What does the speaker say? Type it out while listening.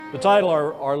The title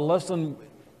of our lesson,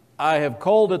 I have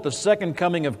called it The Second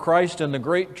Coming of Christ and the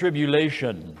Great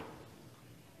Tribulation.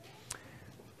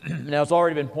 Now, it's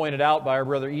already been pointed out by our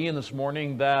brother Ian this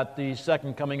morning that the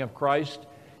Second Coming of Christ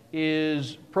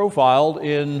is profiled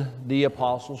in the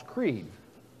Apostles' Creed.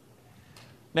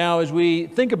 Now, as we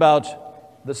think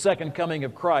about the Second Coming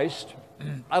of Christ,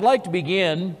 I'd like to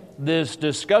begin this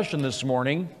discussion this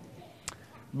morning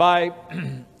by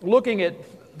looking at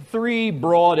three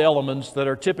broad elements that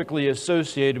are typically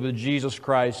associated with Jesus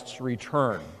Christ's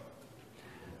return.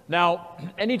 Now,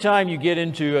 anytime you get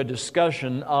into a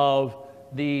discussion of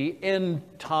the end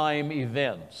time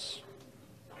events,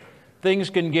 things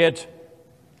can get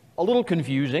a little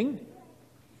confusing.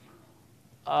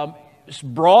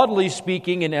 Broadly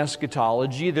speaking, in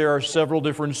eschatology, there are several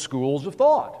different schools of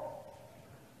thought.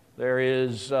 There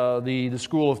is the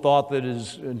school of thought that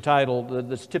is entitled,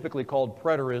 that's typically called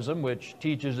preterism, which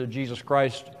teaches that Jesus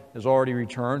Christ has already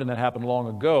returned, and that happened long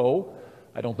ago.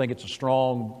 I don't think it's a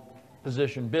strong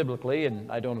position biblically,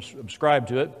 and I don't subscribe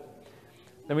to it.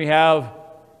 Then we have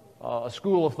a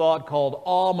school of thought called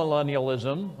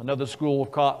amillennialism, another school of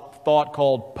thought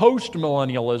called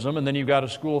postmillennialism, and then you've got a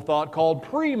school of thought called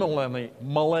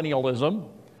premillennialism.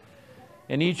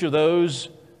 And each of those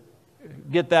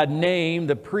get that name.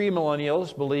 The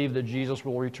premillennialists believe that Jesus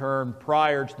will return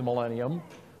prior to the millennium.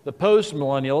 The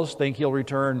postmillennialists think He'll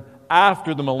return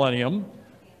after the millennium.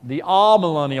 The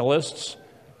amillennialists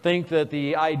think that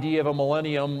the idea of a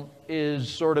millennium is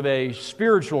sort of a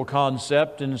spiritual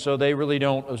concept, and so they really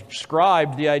don't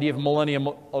ascribe to the idea of a millennium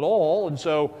at all, and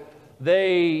so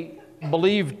they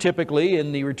believe typically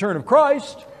in the return of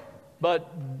Christ,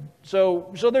 but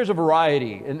so there's a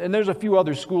variety, and there's a few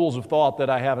other schools of thought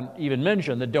that I haven't even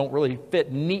mentioned that don't really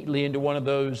fit neatly into one of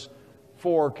those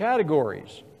four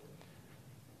categories.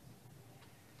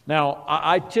 Now,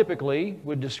 I typically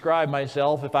would describe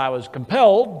myself, if I was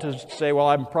compelled, to say, well,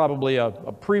 I'm probably a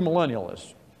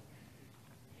premillennialist,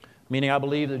 meaning I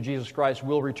believe that Jesus Christ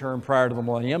will return prior to the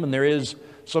millennium, and there is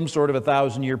some sort of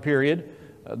 1,000-year period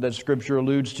that Scripture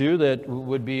alludes to that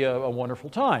would be a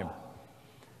wonderful time.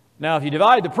 Now, if you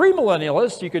divide the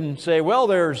premillennialists, you can say, well,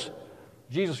 there's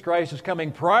Jesus Christ is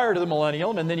coming prior to the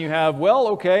millennium, and then you have, well,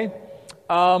 okay,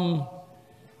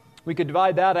 we could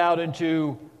divide that out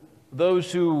into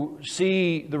those who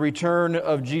see the return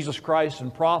of Jesus Christ in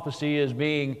prophecy as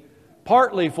being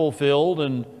partly fulfilled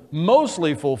and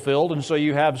mostly fulfilled, and so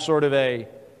you have sort of a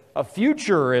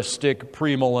futuristic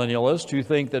premillennialist who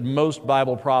think that most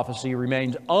Bible prophecy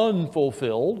remains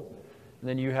unfulfilled. And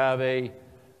then you have a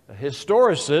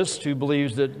historicist who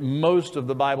believes that most of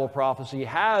the Bible prophecy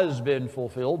has been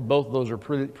fulfilled. Both of those are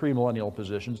premillennial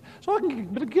positions. So it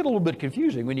can get a little bit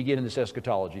confusing when you get into this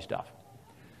eschatology stuff.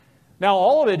 Now,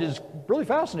 all of it is really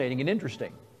fascinating and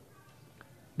interesting.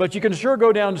 But you can sure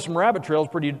go down to some rabbit trails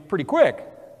pretty quick.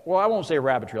 Well, I won't say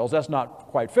rabbit trails. That's not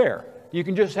quite fair. You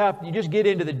just get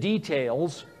into the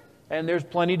details, and there's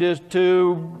plenty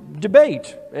to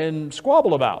debate and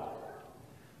squabble about.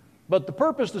 But the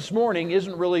purpose this morning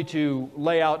isn't really to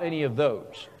lay out any of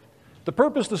those. The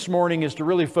purpose this morning is to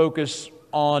really focus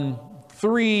on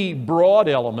three broad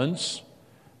elements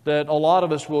that a lot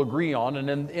of us will agree on.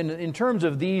 And in terms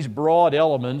of these broad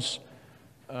elements,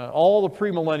 all the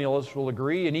premillennialists will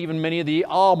agree, and even many of the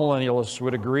amillennialists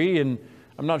would agree. And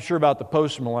I'm not sure about the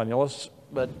postmillennialists,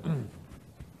 but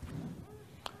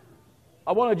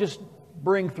I want to just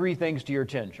bring three things to your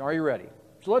attention. Are you ready?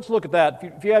 So let's look at that.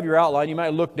 If you have your outline, you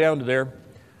might look down to there.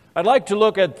 I'd like to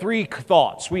look at three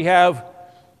thoughts. We have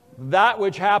that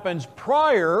which happens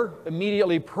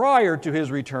immediately prior to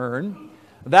His return,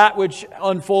 that which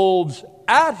unfolds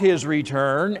at His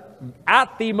return,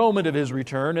 at the moment of His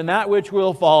return, and that which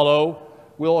will follow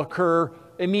will occur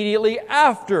immediately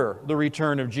after the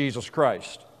return of Jesus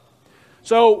Christ.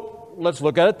 So let's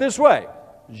look at it this way.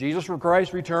 Jesus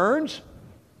Christ returns.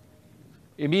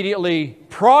 Immediately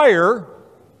prior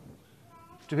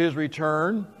to His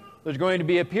return, there's going to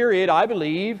be a period, I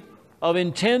believe, of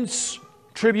intense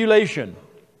tribulation.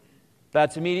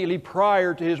 That's immediately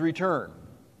prior to His return.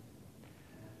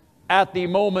 At the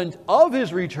moment of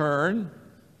His return,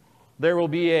 there will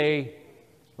be a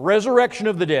resurrection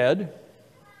of the dead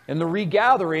and the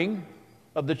regathering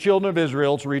of the children of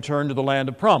Israel to return to the land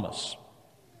of promise.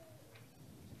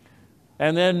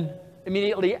 And then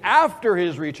immediately after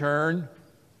His return,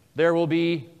 there will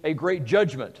be a great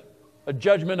judgment, a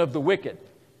judgment of the wicked.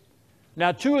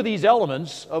 Now, two of these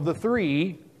elements of the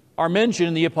three are mentioned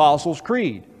in the Apostles'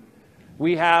 Creed.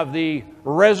 We have the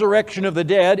resurrection of the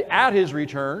dead at His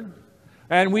return,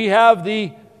 and we have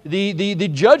the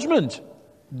judgment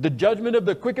of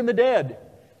the quick and the dead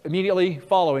immediately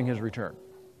following His return.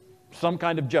 some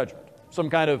kind of judgment, some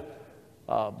kind of,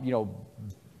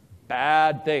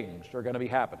 bad things are going to be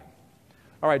happening.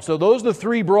 All right, so those are the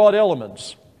three broad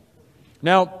elements.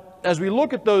 Now, as we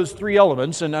look at those three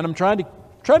elements, and I'm trying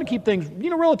to keep things,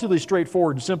 relatively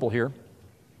straightforward and simple here.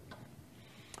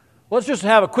 Let's just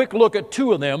have a quick look at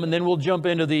two of them, and then we'll jump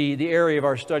into the area of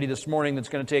our study this morning that's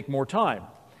going to take more time.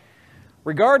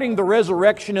 Regarding the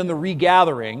resurrection and the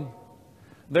regathering,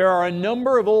 there are a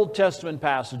number of Old Testament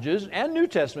passages and New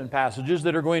Testament passages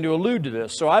that are going to allude to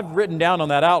this. So I've written down on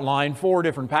that outline 4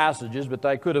 different passages, but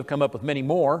I could have come up with many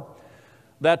more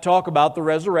that talk about the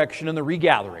resurrection and the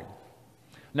regathering.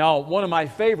 Now, one of my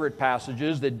favorite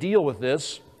passages that deal with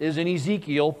this is in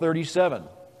Ezekiel 37,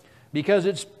 because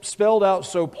it's spelled out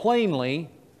so plainly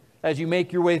as you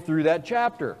make your way through that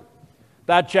chapter.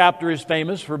 That chapter is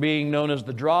famous for being known as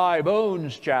the dry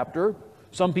bones chapter.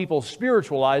 Some people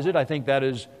spiritualize it. I think that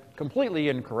is completely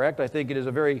incorrect. I think it is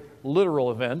a very literal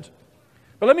event.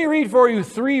 But let me read for you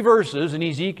 3 verses in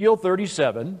Ezekiel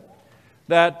 37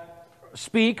 that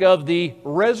speak of the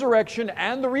resurrection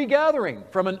and the regathering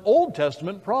from an Old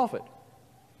Testament prophet.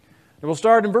 And we'll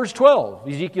start in verse 12.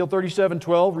 Ezekiel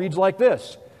 37:12 reads like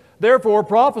this: "Therefore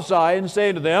prophesy and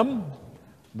say to them,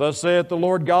 Thus saith the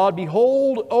Lord God,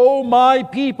 Behold, O my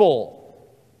people,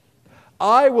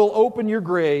 I will open your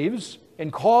graves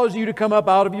and cause you to come up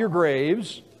out of your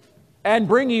graves and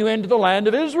bring you into the land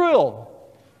of Israel."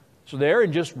 So there,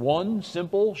 in just one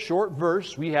simple, short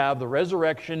verse, we have the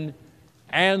resurrection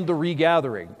and the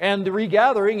regathering. And the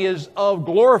regathering is of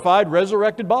glorified,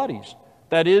 resurrected bodies.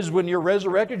 That is, when you're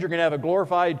resurrected, you're going to have a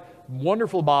glorified,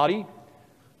 wonderful body.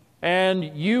 And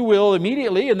you will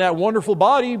immediately, in that wonderful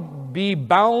body, be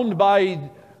bound by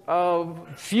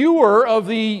fewer of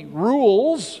the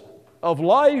rules of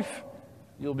life.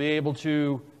 You'll be able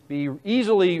to be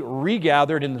easily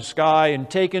regathered in the sky and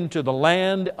taken to the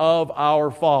land of our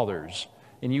fathers.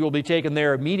 And you will be taken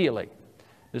there immediately.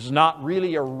 This is not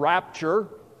really a rapture.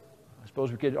 I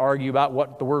suppose we could argue about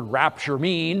what the word rapture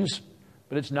means.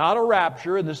 But it's not a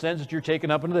rapture in the sense that you're taken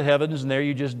up into the heavens and there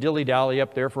you just dilly-dally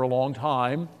up there for a long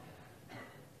time.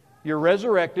 You're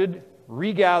resurrected,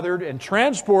 regathered, and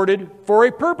transported for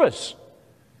a purpose.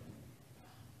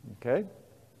 Okay?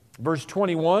 Verse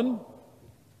 21,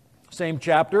 same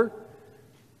chapter.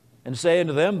 "And say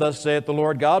unto them, Thus saith the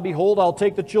Lord God, Behold, I'll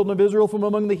take the children of Israel from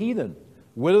among the heathen,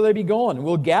 whither they be gone, and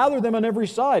will gather them on every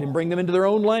side, and bring them into their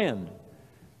own land."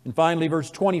 And finally, verse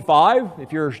 25,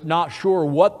 if you're not sure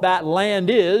what that land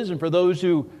is, and for those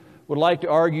who would like to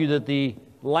argue that the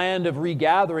land of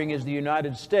regathering is the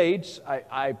United States,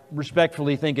 I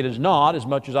respectfully think it is not, as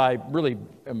much as I really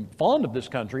am fond of this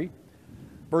country.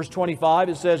 Verse 25,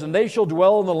 it says, "And they shall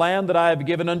dwell in the land that I have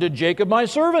given unto Jacob my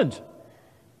servant."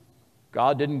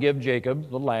 God didn't give Jacob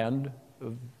the land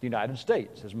of the United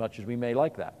States, as much as we may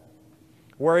like that.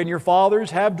 "Wherein your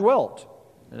fathers have dwelt."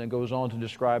 And it goes on to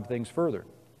describe things further.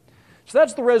 So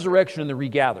that's the resurrection and the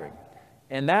regathering.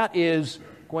 And that is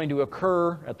going to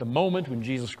occur at the moment when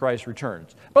Jesus Christ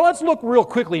returns. But let's look real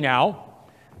quickly now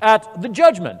at the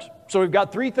judgment. So we've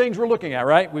got 3 things we're looking at,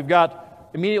 right? We've got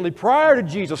immediately prior to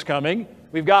Jesus coming,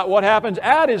 we've got what happens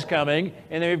at His coming,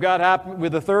 and then we've got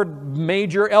with the third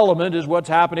major element is what's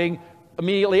happening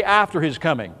immediately after His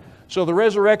coming. So the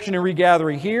resurrection and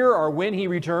regathering here are when He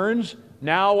returns.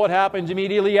 Now what happens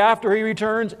immediately after He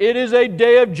returns? It is a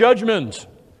day of judgment.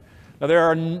 Now there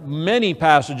are many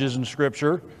passages in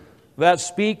Scripture that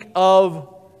speak of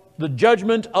the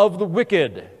judgment of the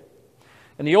wicked.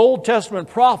 And the Old Testament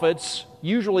prophets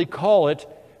usually call it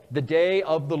the day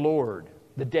of the Lord.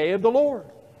 The day of the Lord.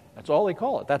 That's all they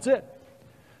call it. That's it.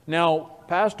 Now,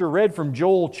 Pastor read from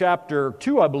Joel chapter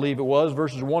 2, I believe it was,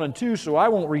 verses 1 and 2, so I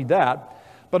won't read that.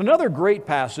 But another great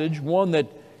passage, one that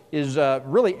is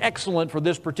really excellent for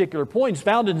this particular point, is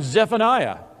found in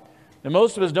Zephaniah. And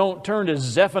most of us don't turn to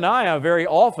Zephaniah very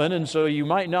often, and so you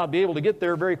might not be able to get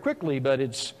there very quickly, but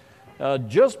it's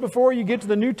just before you get to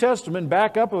the New Testament,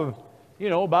 back up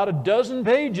about a dozen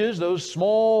pages, those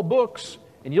small books,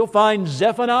 and you'll find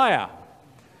Zephaniah.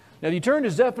 Now, if you turn to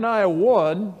Zephaniah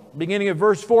 1, beginning at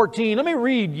verse 14, let me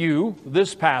read you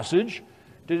this passage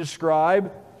to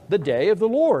describe the day of the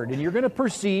Lord. And you're going to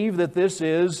perceive that this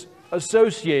is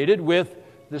associated with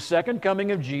the second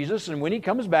coming of Jesus, and when He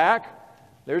comes back,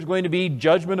 there's going to be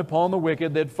judgment upon the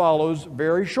wicked that follows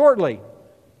very shortly.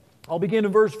 I'll begin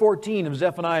in verse 14 of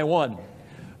Zephaniah 1.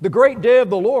 "The great day of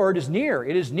the Lord is near.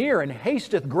 It is near and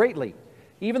hasteth greatly.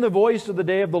 Even the voice of the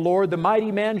day of the Lord, the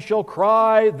mighty man shall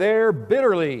cry there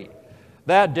bitterly.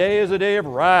 That day is a day of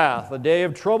wrath, a day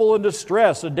of trouble and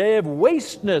distress, a day of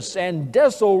wasteness and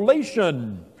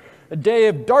desolation, a day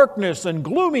of darkness and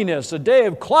gloominess, a day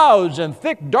of clouds and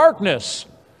thick darkness,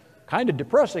 Kind of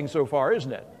depressing so far,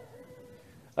 isn't it?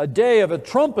 A day of a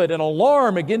trumpet and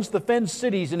alarm against the fenced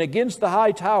cities and against the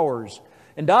high towers.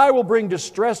 And I will bring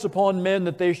distress upon men,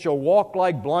 that they shall walk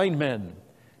like blind men,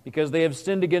 because they have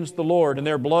sinned against the Lord, and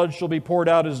their blood shall be poured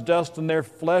out as dust, and their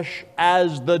flesh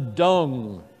as the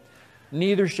dung.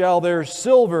 Neither shall their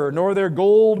silver nor their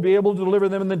gold be able to deliver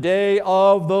them in the day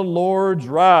of the Lord's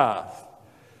wrath.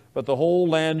 But the whole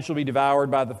land shall be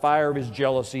devoured by the fire of his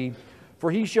jealousy, for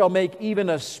he shall make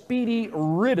even a speedy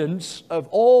riddance of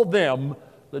all them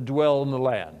that dwell in the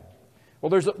land. Well,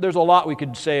 there's a lot we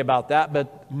could say about that,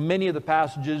 but many of the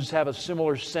passages have a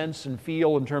similar sense and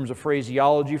feel in terms of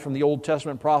phraseology from the Old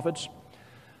Testament prophets.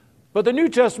 But the New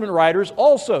Testament writers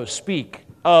also speak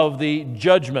of the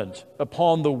judgment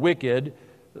upon the wicked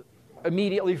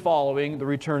immediately following the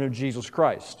return of Jesus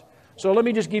Christ. So let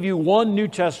me just give you one New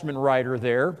Testament writer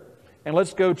there, and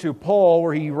let's go to Paul,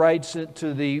 where he writes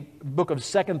to the book of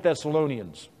 2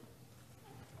 Thessalonians.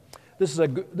 This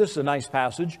is a nice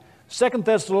passage. 2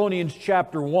 Thessalonians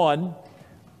chapter 1,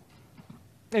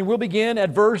 and we'll begin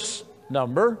at verse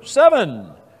number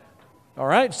 7. All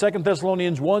right, 2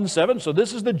 Thessalonians 1:7. So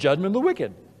this is the judgment of the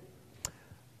wicked.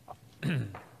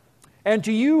 And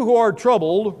to you who are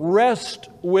troubled, rest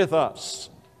with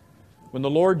us, when the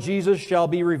Lord Jesus shall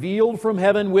be revealed from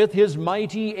heaven with his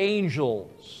mighty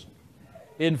angels,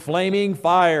 in flaming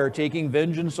fire, taking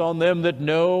vengeance on them that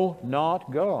know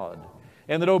not God,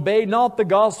 and that obey not the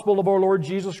gospel of our Lord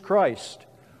Jesus Christ,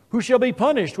 who shall be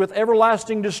punished with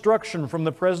everlasting destruction from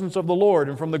the presence of the Lord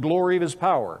and from the glory of his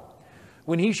power,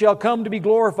 when he shall come to be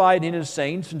glorified in his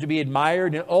saints and to be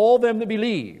admired in all them that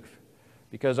believe,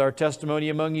 because our testimony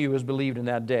among you is believed in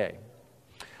that day.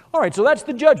 All right, so that's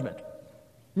the judgment.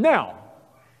 Now,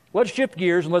 let's shift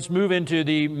gears and let's move into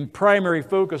the primary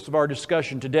focus of our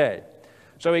discussion today.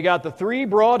 So we got the three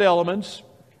broad elements.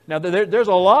 Now, there's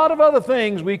a lot of other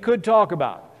things we could talk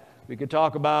about. We could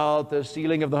talk about the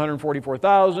sealing of the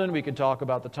 144,000. We could talk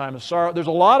about the time of sorrow. There's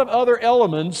a lot of other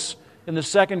elements in the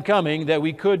second coming that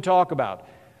we could talk about.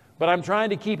 But I'm trying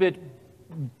to keep it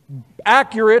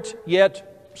accurate,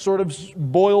 yet sort of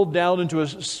boiled down into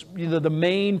the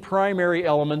main primary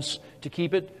elements to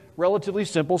keep it relatively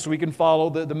simple so we can follow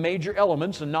the major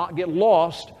elements and not get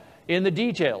lost in the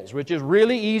details, which is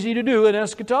really easy to do in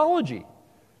eschatology.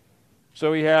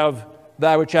 So we have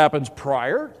that which happens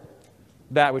prior,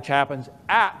 that which happens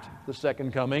at the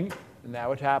second coming, and that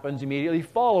which happens immediately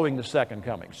following the second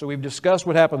coming. So we've discussed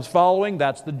what happens following,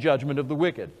 that's the judgment of the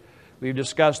wicked. We've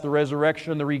discussed the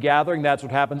resurrection and the regathering, that's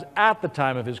what happens at the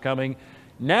time of his coming.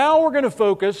 Now we're going to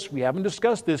focus, we haven't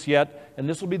discussed this yet, and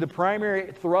this will be the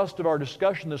primary thrust of our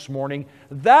discussion this morning,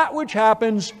 that which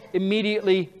happens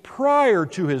immediately prior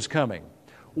to his coming.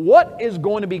 What is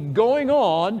going to be going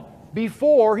on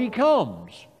before he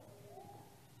comes?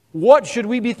 What should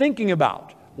we be thinking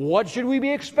about? What should we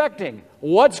be expecting?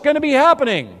 What's going to be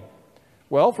happening?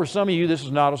 Well, for some of you, this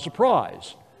is not a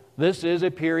surprise. This is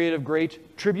a period of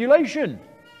great tribulation.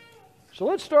 So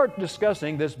let's start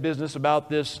discussing this business about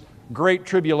this great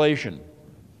tribulation,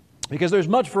 because there's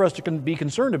much for us to be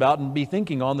concerned about and be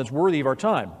thinking on that's worthy of our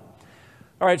time.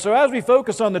 All right, so as we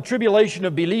focus on the tribulation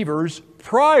of believers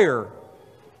prior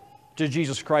to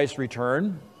Jesus Christ's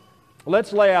return,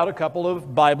 let's lay out a couple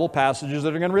of Bible passages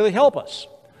that are going to really help us.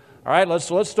 All right, let's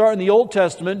start in the Old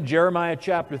Testament, Jeremiah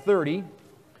chapter 30.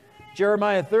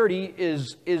 Jeremiah 30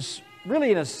 is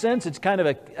really, in a sense, it's kind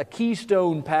of a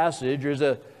keystone passage. There's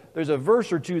a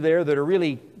verse or two there that are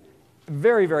really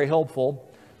very, very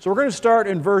helpful. So we're going to start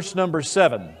in verse number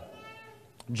 7.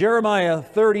 Jeremiah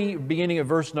 30, beginning at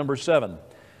verse number 7.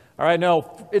 All right,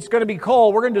 now, it's going to be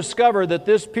called, we're going to discover that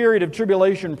this period of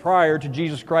tribulation prior to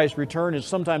Jesus Christ's return is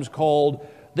sometimes called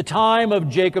the time of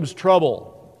Jacob's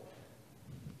trouble.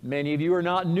 Many of you are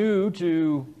not new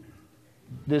to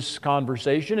this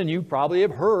conversation, and you probably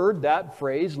have heard that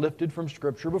phrase lifted from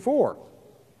Scripture before.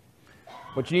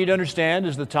 What you need to understand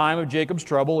is the time of Jacob's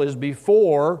trouble is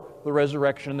before the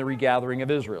resurrection and the regathering of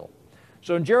Israel.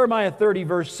 So in Jeremiah 30,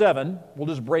 verse 7, we'll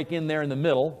just break in there in the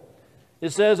middle. It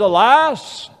says,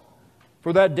 "Alas,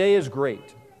 for that day is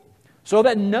great, so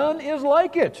that none is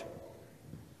like it.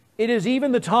 It is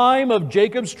even the time of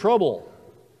Jacob's trouble,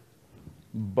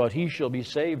 but he shall be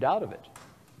saved out of it."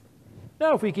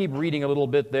 Now, if we keep reading a little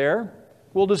bit there,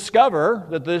 we'll discover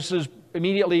that this is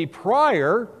immediately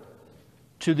prior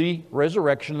to the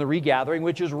resurrection and the regathering,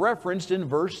 which is referenced in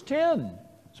verse 10.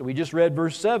 So we just read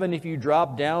verse 7. If you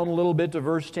drop down a little bit to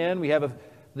verse 10, we have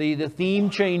the theme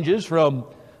changes from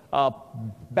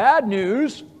bad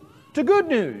news to good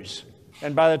news.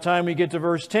 And by the time we get to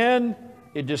verse 10,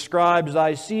 it describes,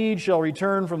 "Thy seed shall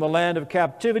return from the land of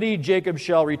captivity, Jacob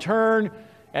shall return,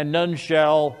 and none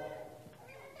shall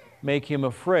make him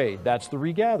afraid. That's the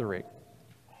regathering.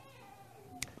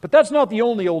 But that's not the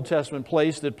only Old Testament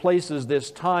place that places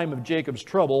this time of Jacob's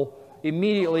trouble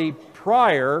immediately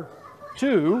prior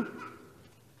to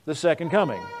the second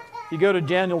coming. You go to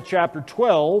Daniel chapter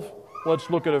 12, let's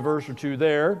look at a verse or two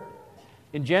there.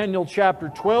 In Daniel chapter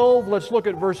 12, let's look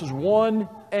at verses 1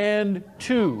 and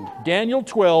 2. Daniel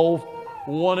 12,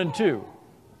 1 and 2.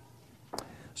 It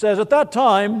says, "At that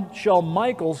time shall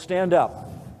Michael stand up."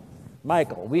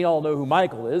 Michael, we all know who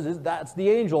Michael is. That's the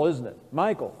angel, isn't it?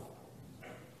 Michael.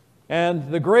 "And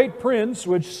the great prince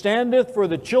which standeth for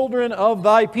the children of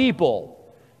thy people."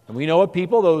 And we know what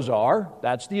people those are.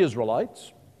 That's the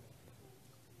Israelites.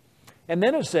 And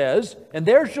then it says, "And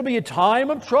there shall be a time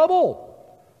of trouble,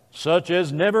 such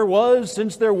as never was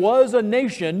since there was a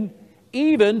nation,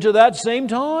 even to that same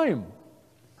time.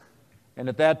 And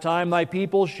at that time thy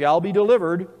people shall be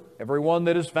delivered, every one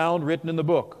that is found written in the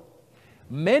book.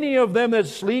 Many of them that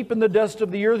sleep in the dust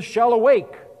of the earth shall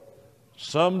awake,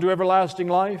 some to everlasting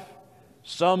life,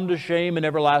 some to shame and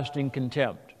everlasting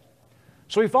contempt."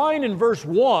 So we find in verse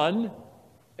 1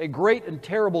 a great and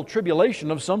terrible tribulation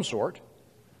of some sort,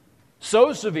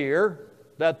 so severe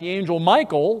that the angel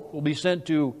Michael will be sent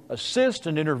to assist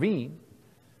and intervene.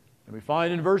 And we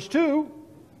find in verse 2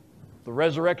 the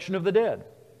resurrection of the dead.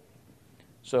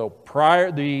 So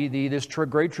this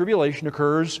great tribulation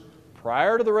occurs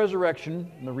prior to the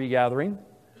resurrection and the regathering,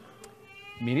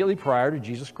 immediately prior to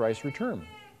Jesus Christ's return.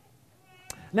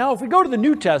 Now, if we go to the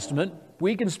New Testament,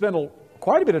 we can spend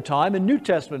quite a bit of time in New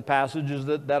Testament passages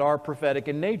that are prophetic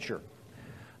in nature.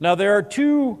 Now, there are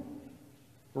two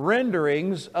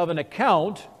renderings of an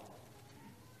account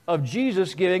of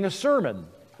Jesus giving a sermon,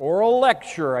 or a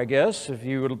lecture, I guess, if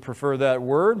you would prefer that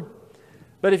word.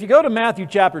 But if you go to Matthew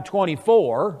chapter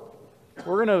 24,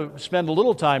 we're going to spend a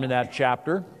little time in that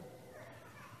chapter.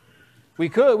 We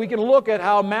can look at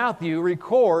how Matthew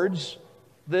records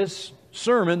this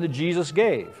sermon that Jesus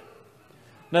gave.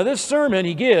 Now, this sermon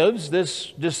he gives,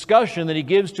 this discussion that he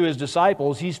gives to his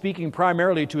disciples, he's speaking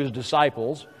primarily to his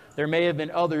disciples. There may have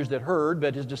been others that heard,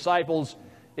 but his disciples,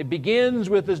 it begins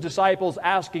with his disciples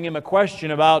asking him a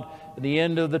question about the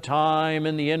end of the time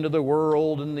and the end of the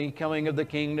world and the coming of the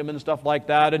kingdom and stuff like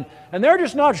that. And they're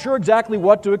just not sure exactly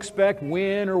what to expect,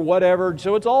 when or whatever.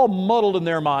 So it's all muddled in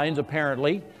their minds,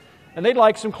 apparently. And they'd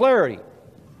like some clarity.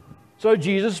 So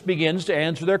Jesus begins to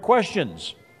answer their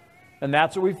questions. And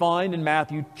that's what we find in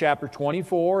Matthew chapter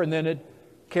 24, and then it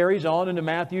carries on into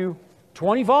Matthew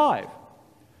 25.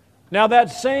 Now, that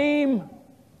same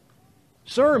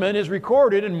sermon is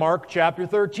recorded in Mark chapter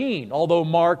 13, although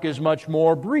Mark is much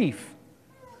more brief.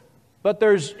 But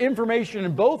there's information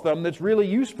in both of them that's really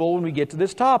useful when we get to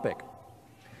this topic.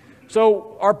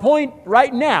 So our point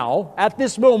right now, at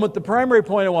this moment, the primary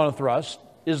point I want to thrust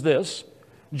is this.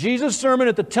 Jesus' sermon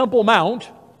at the Temple Mount,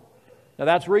 now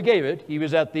that's where he gave it. He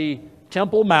was at the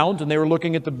Temple Mount, and they were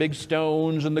looking at the big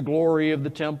stones and the glory of the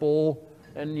temple.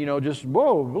 And, just,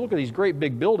 whoa, look at these great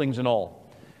big buildings and all.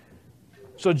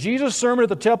 So Jesus' sermon at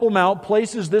the Temple Mount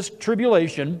places this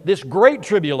tribulation, this great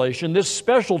tribulation, this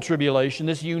special tribulation,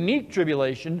 this unique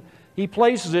tribulation, he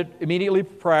places it immediately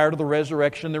prior to the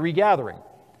resurrection and the regathering.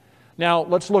 Now,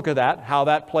 let's look at that, how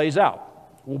that plays out.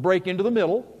 We'll break into the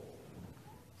middle.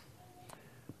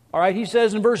 All right, he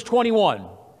says in verse 21,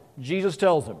 Jesus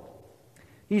tells him,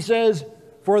 he says,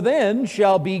 "For then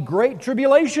shall be great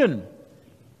tribulation,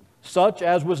 such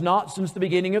as was not since the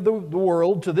beginning of the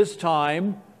world to this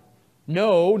time,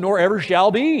 no, nor ever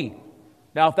shall be."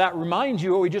 Now, if that reminds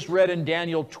you what we just read in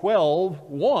Daniel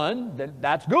 12:1, then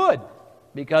that's good,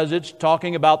 because it's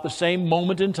talking about the same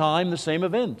moment in time, the same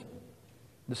event,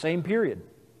 the same period.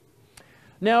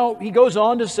 Now, he goes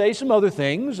on to say some other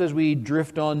things as we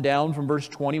drift on down from verse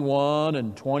 21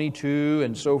 and 22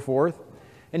 and so forth.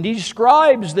 And he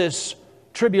describes this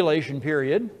tribulation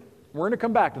period. We're going to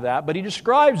come back to that, but he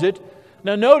describes it.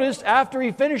 Now notice, after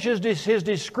he finishes his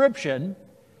description,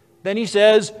 then he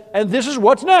says, and this is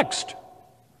what's next.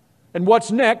 And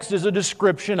what's next is a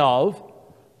description of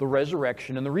the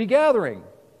resurrection and the regathering.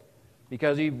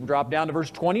 Because he dropped down to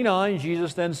verse 29,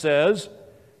 Jesus then says,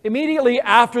 immediately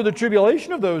after the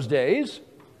tribulation of those days,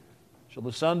 shall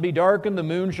the sun be darkened, the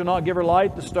moon shall not give her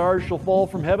light, the stars shall fall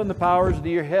from heaven, the powers of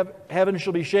the heaven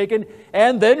shall be shaken,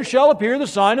 and then shall appear the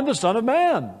sign of the Son of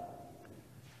Man.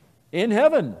 In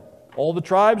heaven, all the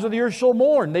tribes of the earth shall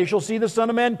mourn. They shall see the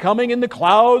Son of Man coming in the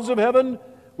clouds of heaven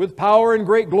with power and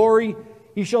great glory.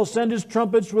 He shall send his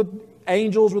trumpets with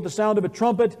angels with the sound of a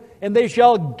trumpet, and they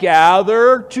shall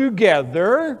gather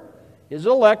together his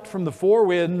elect from the four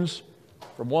winds,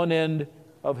 from one end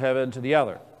of heaven to the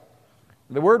other.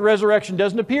 The word resurrection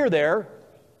doesn't appear there,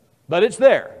 but it's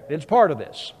there. It's part of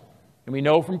this. And we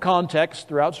know from context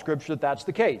throughout Scripture that that's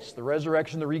the case. The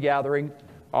resurrection and the regathering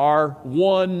are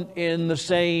one in the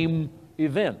same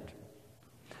event.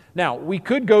 Now, we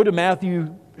could go to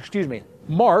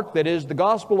Mark, that is, the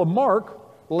Gospel of Mark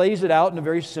lays it out in a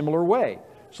very similar way.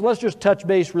 So let's just touch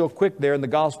base real quick there in the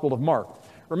Gospel of Mark.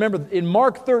 Remember, in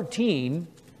Mark 13,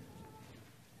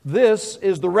 this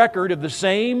is the record of the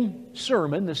same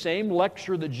sermon, the same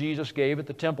lecture that Jesus gave at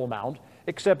the Temple Mount,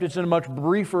 except it's in a much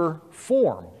briefer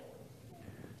form.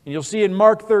 And you'll see in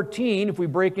Mark 13, if we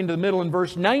break into the middle in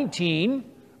verse 19,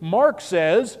 Mark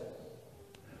says,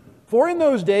 "For in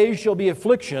those days shall be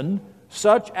affliction,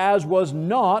 such as was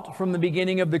not from the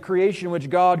beginning of the creation which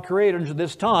God created unto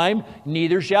this time,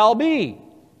 neither shall be."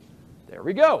 There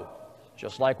we go.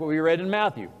 Just like what we read in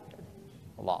Matthew.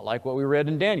 A lot like what we read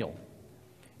in Daniel.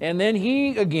 And then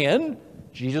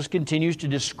Jesus continues to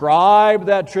describe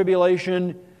that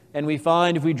tribulation. And we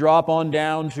find if we drop on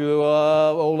down to,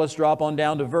 let's drop on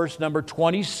down to verse number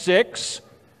 26.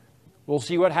 We'll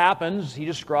see what happens. He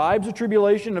describes the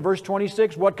tribulation in verse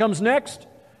 26. What comes next?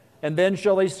 "And then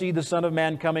shall they see the Son of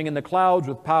Man coming in the clouds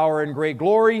with power and great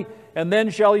glory. And then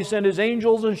shall He send His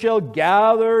angels and shall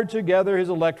gather together His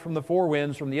elect from the four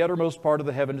winds, from the uttermost part of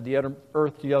the heaven to the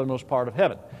earth to the uttermost part of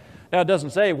heaven." Now, it doesn't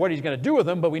say what He's going to do with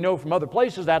them, but we know from other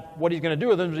places that what He's going to do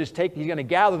with them is He's going to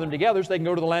gather them together so they can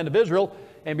go to the land of Israel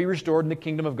and be restored in the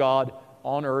kingdom of God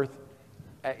on earth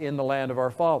in the land of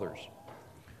our fathers.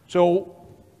 So,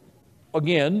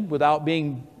 again, without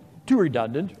being too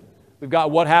redundant, we've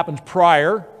got what happens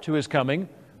prior to His coming,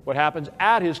 what happens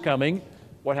at His coming,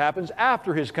 what happens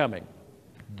after His coming.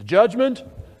 The judgment,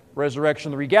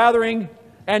 resurrection, the regathering,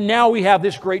 and now we have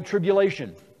this great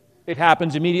tribulation. It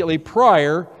happens immediately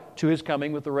prior to His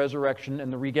coming with the resurrection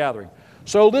and the regathering.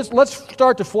 So let's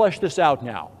start to flesh this out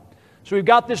now. So we've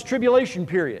got this tribulation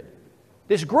period,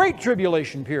 this great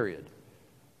tribulation period,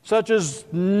 such as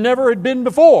never had been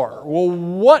before. Well,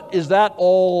 what is that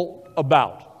all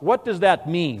about? What does that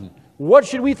mean? What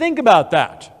should we think about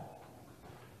that?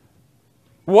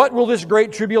 What will this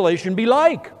great tribulation be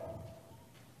like?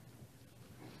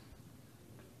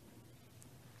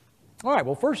 All right,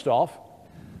 well, first off,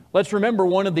 let's remember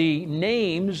one of the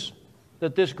names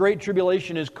that this great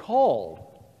tribulation is called.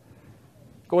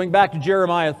 Going back to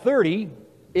Jeremiah 30,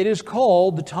 it is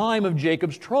called the time of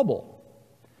Jacob's trouble.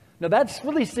 Now that's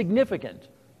really significant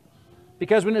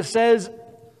because when it says,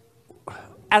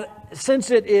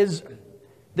 since it is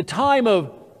the time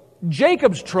of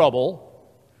Jacob's trouble,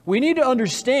 we need to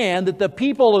understand that the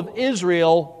people of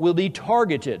Israel will be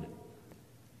targeted.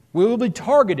 We will be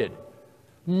targeted.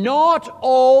 Not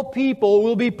all people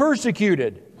will be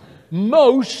persecuted.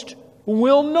 Most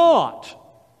will not.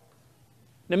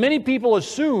 Now, many people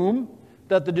assume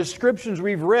that the descriptions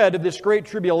we've read of this great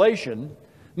tribulation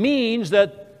means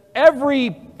that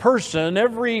every person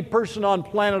on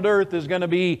planet Earth is going to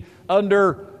be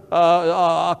under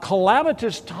a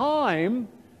calamitous time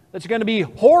that's going to be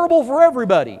horrible for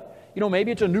everybody. You know,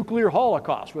 maybe it's a nuclear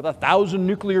holocaust with 1,000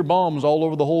 nuclear bombs all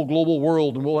over the whole global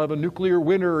world, and we'll have a nuclear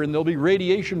winter, and there'll be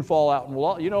radiation fallout, and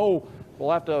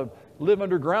we'll have to live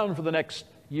underground for the next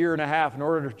year and a half in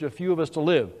order for a few of us to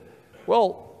live.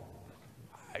 Well,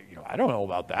 I don't know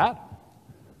about that.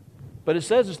 But it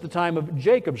says it's the time of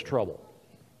Jacob's trouble.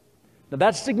 Now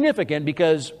that's significant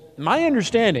because my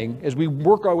understanding as we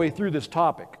work our way through this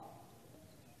topic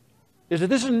is that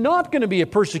this is not going to be a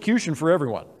persecution for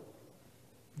everyone.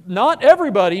 Not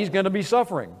everybody's going to be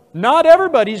suffering. Not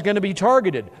everybody's going to be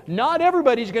targeted. Not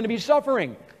everybody's going to be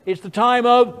suffering. It's the time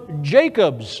of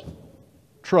Jacob's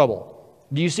trouble.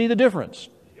 Do you see the difference?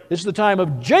 This is the time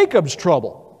of Jacob's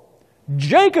trouble.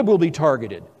 Jacob will be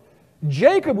targeted.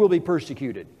 Jacob will be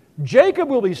persecuted. Jacob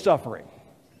will be suffering.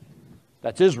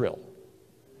 That's Israel.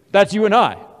 That's you and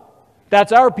I.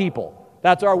 That's our people.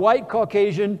 That's our white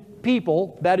Caucasian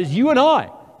people. That is you and I.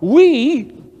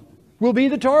 We will be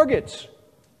the targets.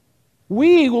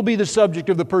 We will be the subject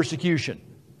of the persecution,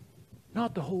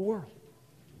 not the whole world.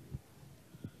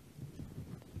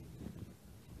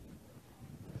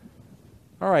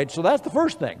 All right, so that's the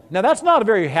first thing. Now, that's not a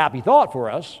very happy thought for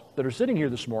us that are sitting here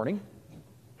this morning.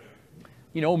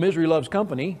 You know, misery loves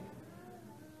company,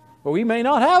 but we may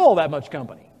not have all that much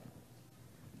company.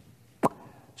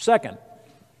 Second,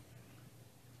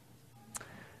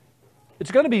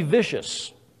 it's going to be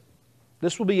vicious.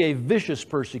 This will be a vicious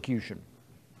persecution.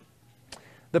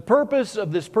 The purpose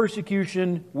of this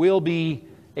persecution will be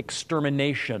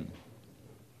extermination.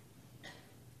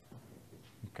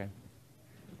 Okay.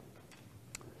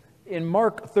 In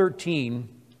Mark 13,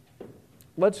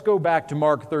 let's go back to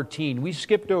Mark 13. We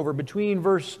skipped over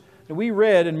we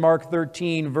read in Mark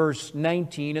 13, verse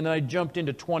 19, and then I jumped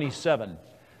into 27.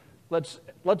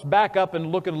 let's back up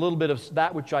and look at a little bit of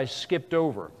that which I skipped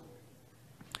over.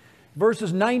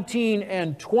 Verses 19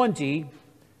 and 20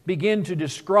 begin to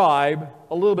describe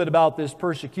a little bit about this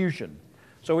persecution.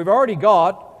 So we've already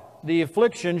got, the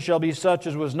affliction shall be such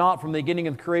as was not from the beginning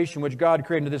of creation, which God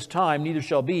created to this time, neither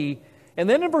shall be. And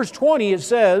then in verse 20 it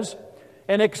says,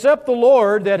 and except the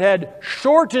Lord that had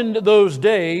shortened those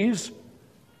days,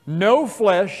 no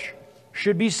flesh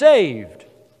should be saved.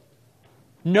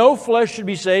 No flesh should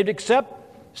be saved, except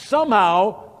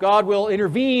somehow God will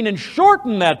intervene and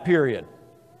shorten that period.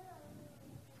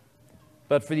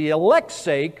 But for the elect's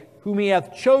sake, whom He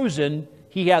hath chosen,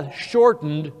 He hath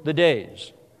shortened the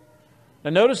days.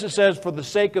 Now notice it says, for the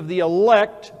sake of the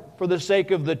elect, for the sake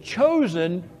of the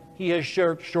chosen, He has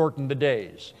shortened the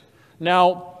days.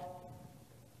 Now,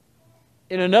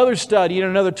 in another study, in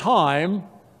another time,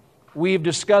 we've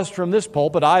discussed from this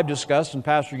pulpit, I've discussed, and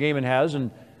Pastor Gaiman has, and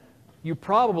you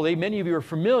probably, many of you are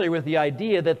familiar with the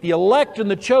idea that the elect and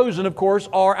the chosen, of course,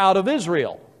 are out of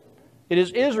Israel. It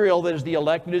is Israel that is the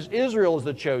elect. It is Israel as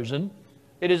the chosen.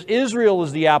 It is Israel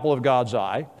as the apple of God's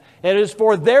eye. And it is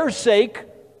for their sake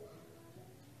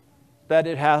that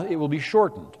it will be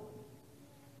shortened.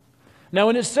 Now,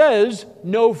 when it says,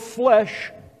 no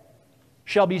flesh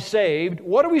shall be saved,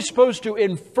 what are we supposed to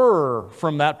infer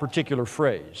from that particular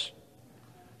phrase?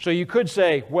 So you could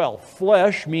say, well,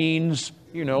 flesh means,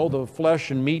 the flesh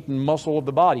and meat and muscle of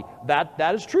the body.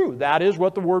 That is true. That is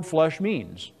what the word flesh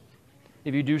means,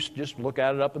 if you do just look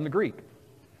at it up in the Greek.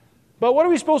 But what are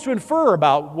we supposed to infer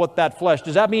about what that flesh?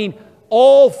 Does that mean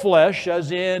all flesh,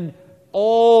 as in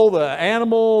all the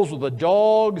animals, the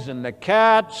dogs and the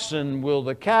cats and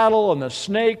the cattle and the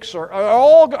snakes, are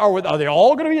they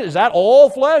all going to be? Is that all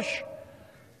flesh?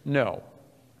 No.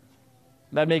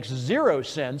 That makes zero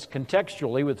sense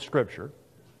contextually with Scripture.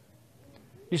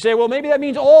 You say, well, maybe that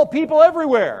means all people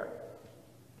everywhere.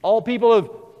 All people of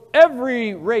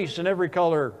every race and every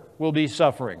color will be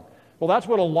suffering. Well, that's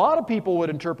what a lot of people would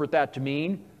interpret that to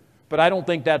mean, but I don't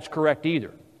think that's correct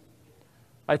either.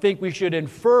 I think we should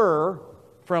infer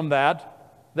from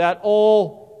that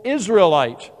all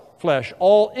Israelite flesh,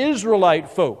 all Israelite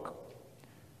folk.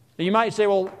 Now you might say,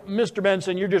 well, Mr.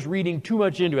 Benson, you're just reading too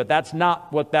much into it. That's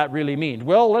not what that really means.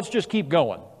 Well, let's just keep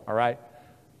going, all right?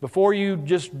 Before you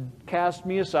just cast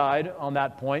me aside on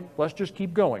that point, let's just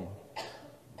keep going.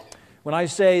 When I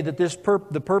say that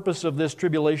the purpose of this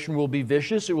tribulation will be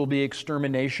vicious, it will be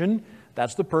extermination,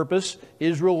 that's the purpose.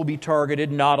 Israel will be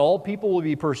targeted. Not all people will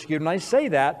be persecuted. And I say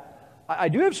that, I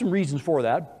do have some reasons for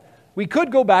that. We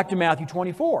could go back to Matthew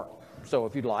 24. So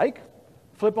if you'd like,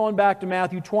 flip on back to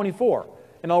Matthew 24.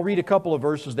 And I'll read a couple of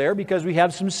verses there because we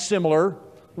have some similar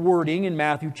wording in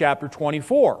Matthew chapter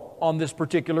 24 on this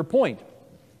particular point.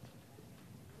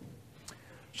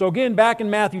 So again, back in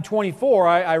Matthew 24,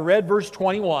 I read verse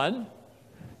 21,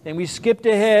 and we skipped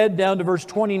ahead down to verse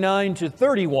 29 to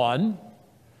 31,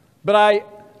 but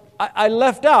I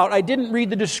left out, I didn't read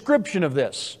the description of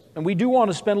this, and we do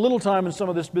want to spend a little time in some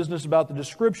of this business about the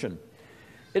description.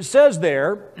 It says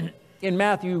there in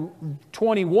Matthew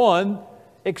 21,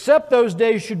 except those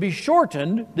days should be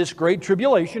shortened, this great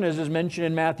tribulation, as is mentioned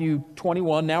in Matthew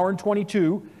 21, now we're in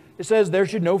 22, it says there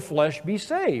should no flesh be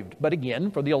saved. But again,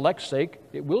 for the elect's sake,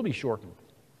 it will be shortened.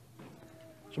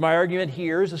 So my argument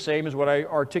here is the same as what I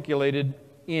articulated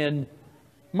in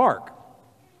Mark.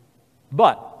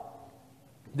 But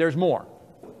there's more.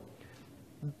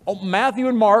 Matthew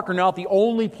and Mark are not the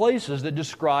only places that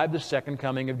describe the second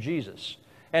coming of Jesus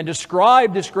and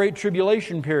describe this great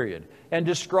tribulation period and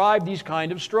describe these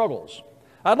kind of struggles.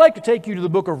 I'd like to take you to the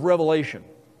book of Revelation.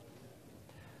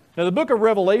 Now, the book of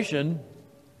Revelation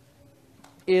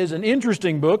is an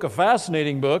interesting book, a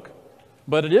fascinating book,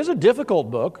 but it is a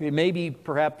difficult book. It may be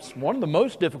perhaps one of the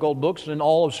most difficult books in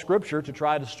all of Scripture to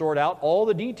try to sort out all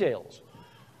the details.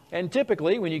 And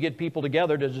typically, when you get people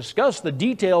together to discuss the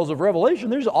details of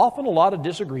Revelation, there's often a lot of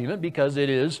disagreement because it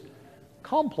is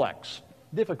complex,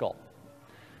 difficult.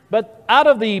 But out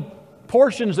of the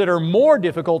portions that are more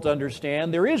difficult to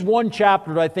understand, there is one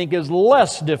chapter that I think is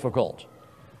less difficult.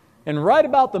 And right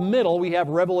about the middle, we have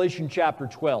Revelation chapter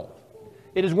 12.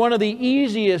 It is one of the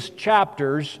easiest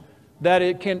chapters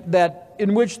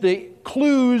in which the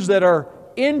clues that are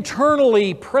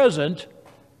internally present,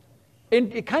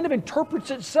 it kind of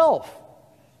interprets itself.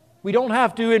 We don't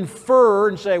have to infer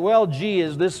and say, well, gee,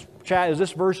 is this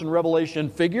verse in Revelation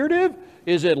figurative?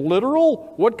 Is it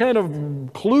literal? What kind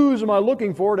of clues am I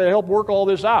looking for to help work all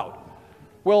this out?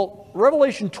 Well,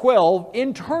 Revelation 12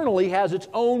 internally has its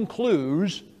own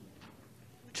clues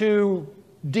to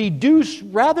deduce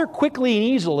rather quickly and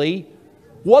easily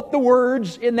what the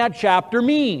words in that chapter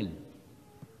mean.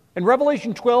 And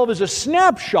Revelation 12 is a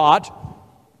snapshot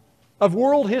of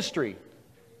world history.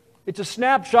 It's a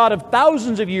snapshot of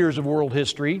thousands of years of world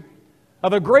history,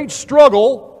 of a great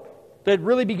struggle that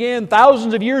really began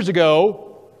thousands of years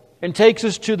ago and takes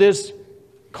us to this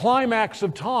climax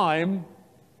of time,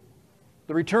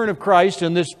 the return of Christ,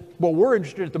 and this, what we're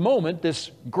interested in at the moment,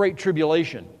 this great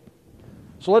tribulation.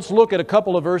 So let's look at a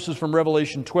couple of verses from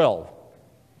Revelation 12.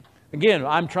 Again,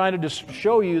 I'm trying to just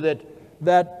show you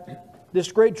that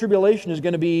this great tribulation is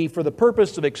going to be for the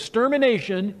purpose of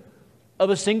extermination of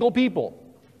a single people.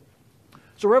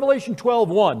 So Revelation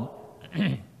 12:1,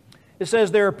 it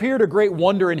says, "There appeared a great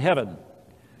wonder in heaven,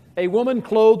 a woman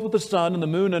clothed with the sun and the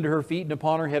moon under her feet, and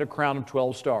upon her head a crown of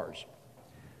 12 stars."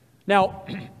 Now,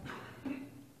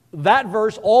 that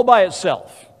verse all by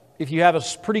itself, if you have a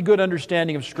pretty good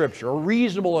understanding of Scripture, a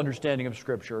reasonable understanding of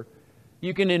Scripture,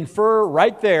 you can infer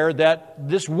right there that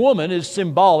this woman is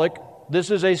symbolic. This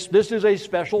is a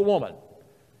special woman,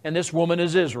 and this woman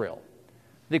is Israel.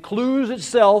 The clues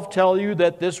itself tell you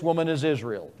that this woman is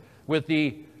Israel, with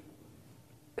the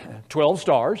 12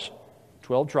 stars,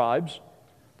 12 tribes,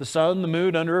 the sun, the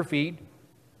moon under her feet,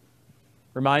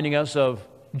 reminding us of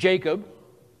Jacob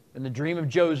and the dream of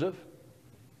Joseph,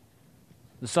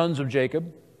 the sons of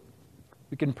Jacob.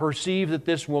 We can perceive that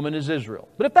this woman is Israel.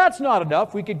 But if that's not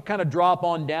enough, we could kind of drop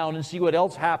on down and see what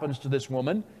else happens to this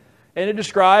woman. And it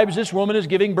describes this woman as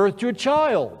giving birth to a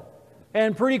child.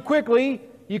 And pretty quickly,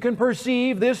 you can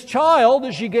perceive this child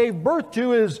that she gave birth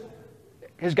to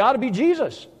has got to be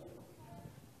Jesus.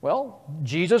 Well,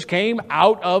 Jesus came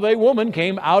out of a woman,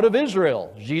 came out of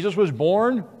Israel. Jesus was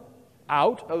born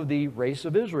out of the race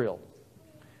of Israel.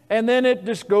 And then it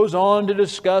just goes on to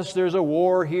discuss there's a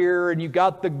war here, and you've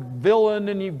got the villain,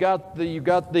 and you've got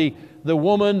the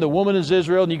woman. The woman is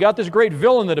Israel, and you've got this great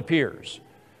villain that appears.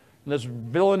 And this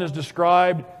villain is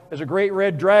described as a great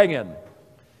red dragon.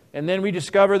 And then we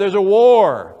discover there's a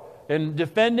war, and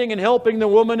defending and helping the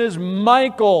woman is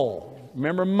Michael.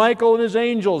 Remember Michael and his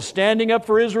angels standing up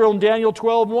for Israel in Daniel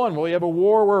 12:1. Well, you have a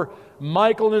war where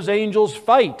Michael and his angels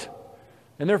fight,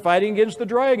 and they're fighting against the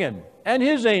dragon and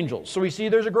his angels. So we see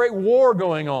there's a great war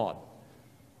going on.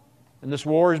 And this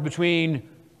war is between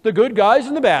the good guys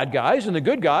and the bad guys, and the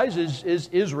good guys is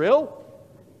Israel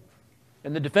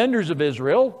and the defenders of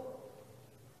Israel,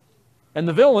 and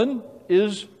the villain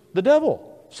is the devil.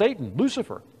 Satan,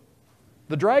 Lucifer,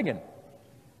 the dragon,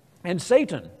 and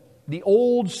Satan, the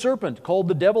old serpent called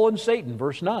the devil and Satan,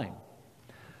 verse 9.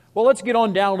 Well, let's get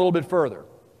on down a little bit further.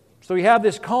 So we have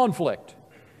this conflict.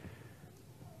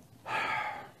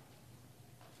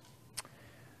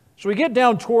 So we get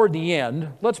down toward the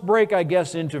end. Let's break, I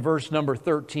guess, into verse number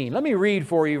 13. Let me read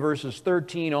for you verses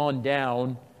 13 on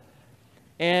down.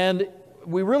 And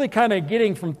we're really kind of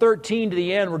getting from 13 to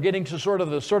the end, we're getting to sort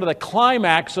of the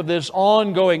climax of this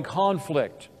ongoing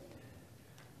conflict.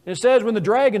 And it says, "When the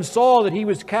dragon saw that he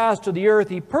was cast to the earth,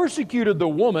 he persecuted the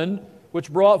woman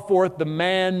which brought forth the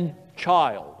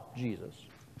man-child," Jesus.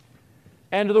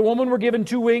 "And to the woman were given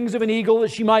 2 wings of an eagle, that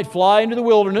she might fly into the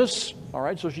wilderness." All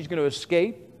right, so she's going to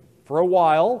escape for a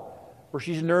while, where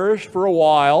she's nourished for a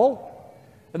while.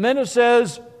 And then it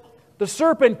says, "The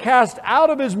serpent cast out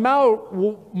of his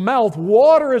mouth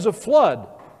water as a flood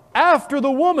after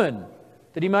the woman,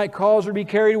 that he might cause her to be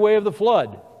carried away of the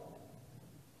flood."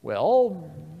 Well,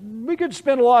 we could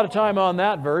spend a lot of time on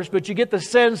that verse, but you get the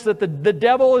sense that the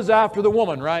devil is after the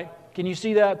woman, right? Can you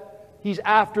see that? He's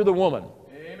after the woman.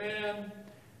 Amen.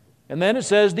 And then it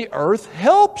says the earth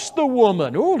helps the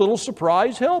woman. Oh, a little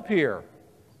surprise help here.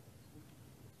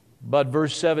 But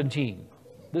verse 17,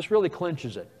 this really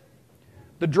clinches it.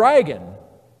 "The dragon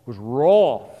was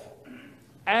wroth,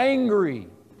 angry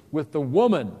with the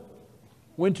woman,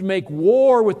 went to make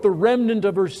war with the remnant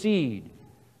of her seed,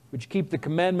 which keep the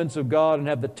commandments of God and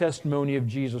have the testimony of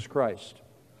Jesus Christ."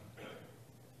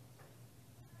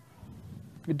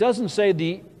 It doesn't say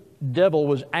the devil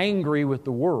was angry with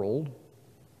the world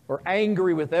or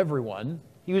angry with everyone.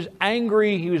 He was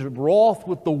angry, he was wroth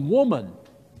with the woman.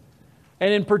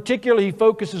 And in particular, he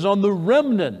focuses on the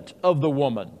remnant of the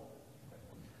woman.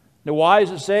 Now, why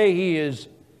does it say he is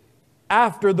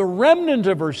after the remnant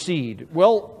of her seed?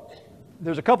 Well,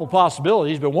 there's a couple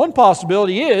possibilities, but one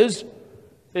possibility is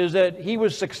that he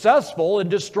was successful in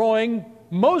destroying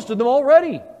most of them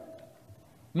already.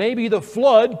 Maybe the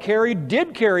flood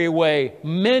did carry away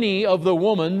many of the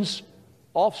woman's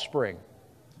offspring.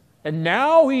 And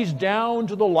now he's down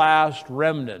to the last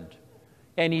remnant.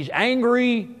 And he's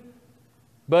angry,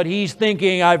 but he's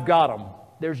thinking, I've got them.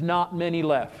 There's not many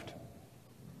left.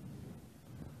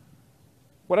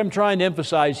 What I'm trying to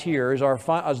emphasize here is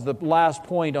as the last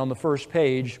point on the first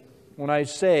page, when I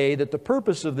say that the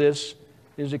purpose of this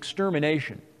is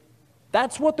extermination.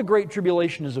 That's what the Great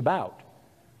Tribulation is about.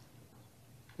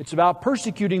 It's about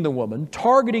persecuting the woman,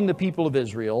 targeting the people of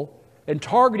Israel, and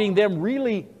targeting them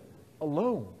really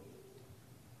alone,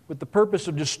 with the purpose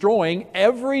of destroying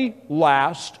every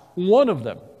last one of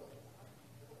them.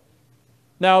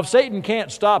 Now, if Satan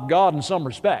can't stop God in some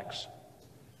respects,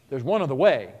 there's one other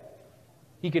way.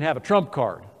 He can have a trump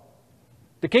card.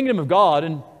 The kingdom of God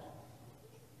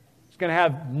is going to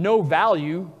have no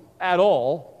value at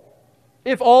all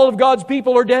if all of God's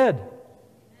people are dead.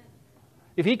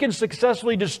 If he can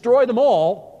successfully destroy them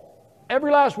all,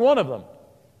 every last one of them,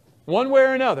 one way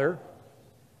or another,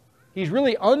 he's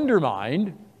really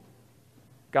undermined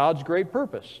God's great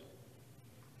purpose.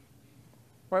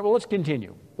 All right, well, let's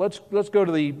continue. Let's go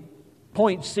to the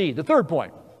point C, the third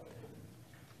point.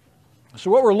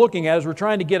 So what we're looking at is we're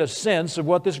trying to get a sense of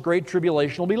what this great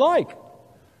tribulation will be like.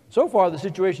 So far, the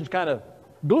situation's kind of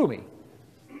gloomy.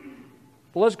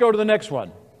 But let's go to the next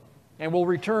one. And we'll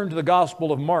return to the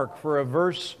Gospel of Mark for a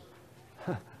verse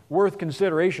worth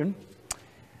consideration.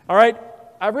 All right,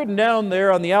 I've written down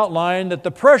there on the outline that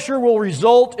the pressure will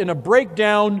result in a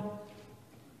breakdown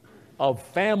of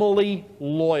family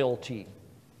loyalty.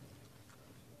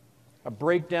 A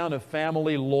breakdown of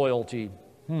family loyalty.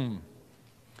 You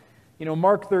know,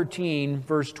 Mark 13,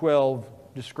 verse 12,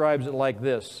 describes it like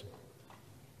this.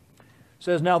 It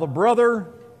says, "Now the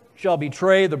brother shall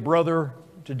betray the brother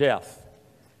to death,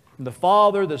 and the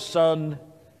father the son.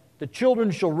 The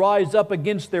children shall rise up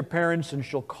against their parents and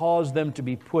shall cause them to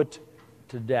be put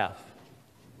to death."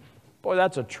 Boy,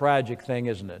 that's a tragic thing,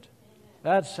 isn't it?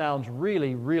 That sounds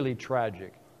really, really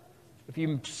tragic. If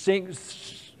you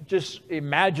just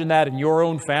imagine that in your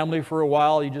own family for a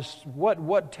while,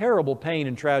 what terrible pain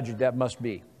and tragedy that must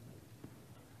be.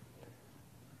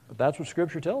 But that's what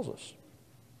Scripture tells us.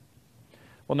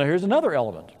 Well, now here's another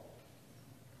element.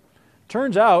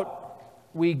 Turns out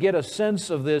we get a sense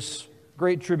of this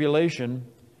great tribulation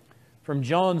from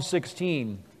John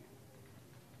 16.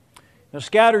 Now,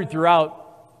 scattered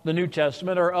throughout the New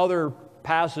Testament are other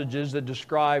passages that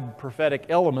describe prophetic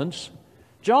elements.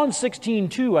 John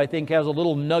 16:2, I think, has a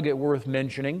little nugget worth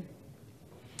mentioning.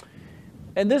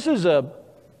 And this is a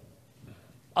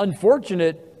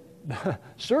unfortunate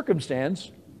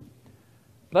circumstance,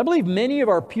 but I believe many of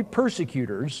our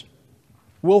persecutors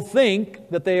will think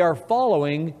that they are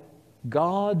following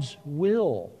God's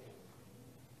will.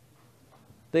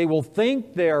 They will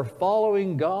think they are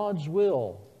following God's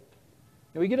will.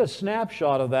 And we get a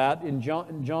snapshot of that in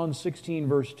John 16,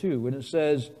 verse 2, when it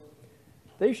says,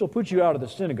 "They shall put you out of the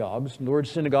synagogues." And the word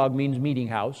synagogue means meeting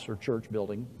house or church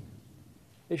building.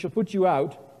 "They shall put you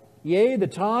out. Yea, the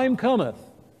time cometh,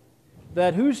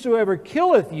 that whosoever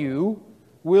killeth you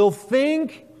will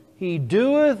think he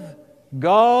doeth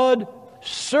God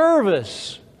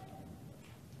service."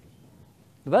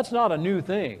 That's not a new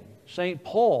thing. St.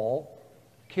 Paul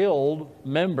killed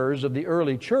members of the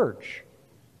early church,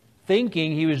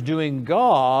 thinking he was doing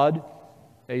God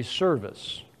a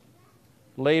service.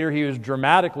 Later, he was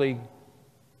dramatically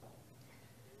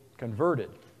converted.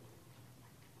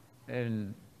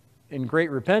 And in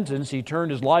great repentance, he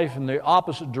turned his life in the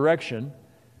opposite direction,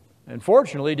 and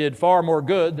fortunately did far more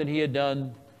good than he had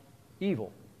done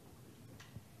evil.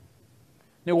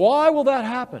 Now, why will that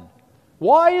happen?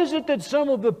 Why is it that some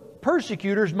of the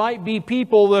persecutors might be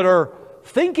people that are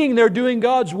thinking they're doing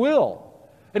God's will?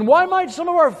 And why might some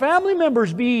of our family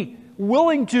members be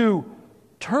willing to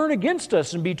turn against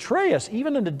us and betray us,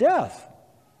 even unto death?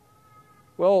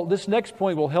 Well, this next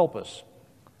point will help us.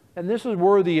 And this is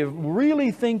worthy of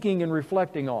really thinking and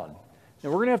reflecting on. Now,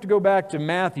 we're going to have to go back to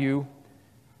Matthew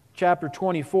chapter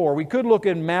 24. We could look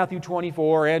in Matthew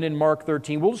 24 and in Mark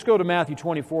 13. We'll just go to Matthew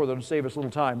 24, though, to save us a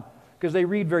little time, because they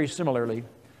read very similarly.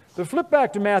 But flip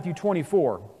back to Matthew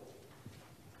 24.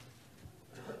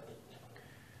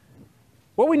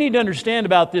 What we need to understand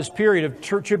about this period of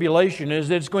tribulation is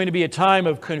that it's going to be a time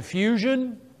of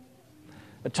confusion,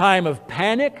 a time of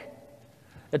panic,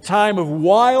 a time of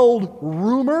wild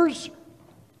rumors.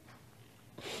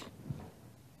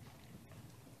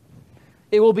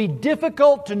 It will be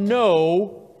difficult to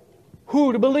know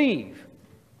who to believe.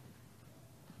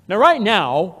 Now, right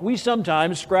now, we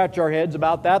sometimes scratch our heads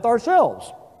about that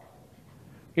ourselves.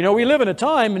 You know, we live in a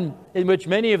time in which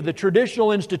many of the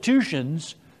traditional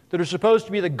institutions that are supposed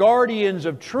to be the guardians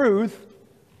of truth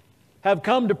have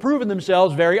come to prove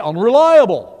themselves very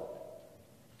unreliable.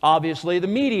 Obviously, the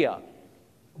media,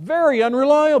 very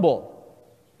unreliable.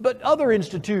 But other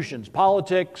institutions,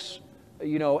 politics,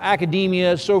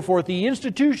 academia, so forth, the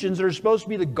institutions that are supposed to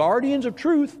be the guardians of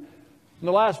truth, in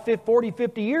the last 40,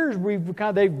 50 years,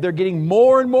 they're getting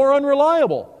more and more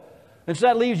unreliable. And so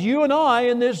that leaves you and I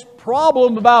in this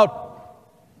problem about,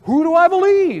 who do I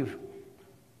believe?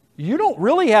 You don't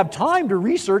really have time to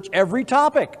research every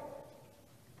topic.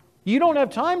 You don't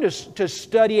have time to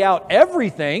study out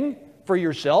everything for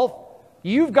yourself.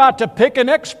 You've got to pick an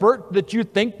expert that you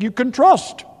think you can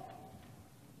trust.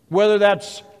 Whether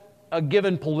that's a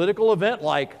given political event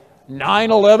like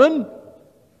 9/11,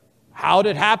 how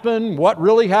did it happen, what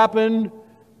really happened.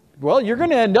 Well, you're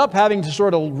going to end up having to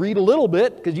sort of read a little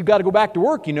bit because you've got to go back to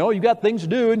work, you've got things to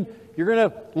do, and you're going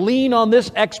to lean on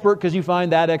this expert because you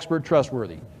find that expert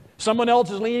trustworthy. Someone else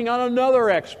is leaning on another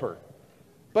expert.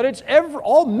 But it's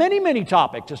many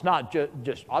topics. It's not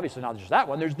just obviously not just that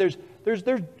one. There's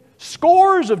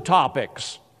scores of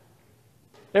topics.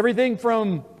 Everything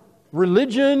from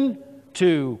religion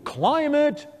to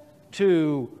climate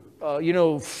to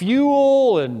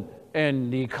fuel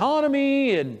and the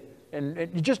economy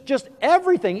and just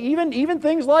everything. Even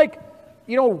things like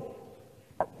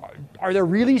are there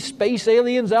really space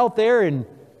aliens out there, and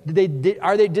did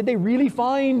they really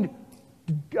find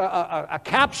a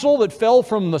capsule that fell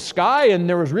from the sky and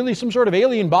there was really some sort of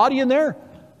alien body in there?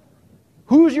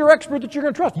 Who's your expert that you're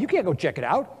going to trust? You can't go check it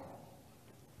out.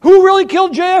 Who really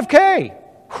killed JFK?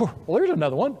 Well, there's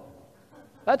another one.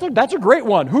 That's a great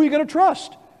one. Who are you going to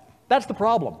trust? That's the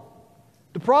problem.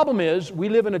 The problem is we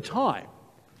live in a time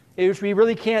in which we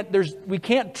really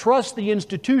can't trust the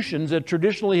institutions that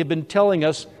traditionally have been telling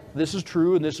us this is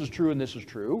true and this is true and this is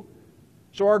true.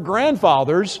 So our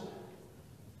grandfathers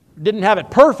didn't have it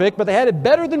perfect, but they had it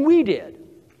better than we did.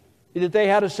 That they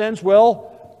had a sense,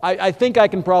 well, I think I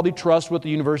can probably trust what the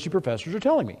university professors are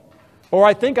telling me. Or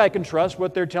I think I can trust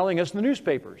what they're telling us in the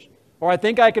newspapers. Or I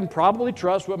think I can probably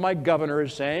trust what my governor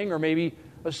is saying, or maybe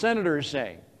a senator is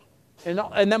saying. And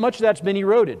that much of that's been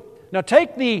eroded. Now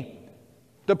take the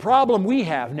problem we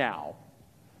have now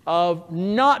of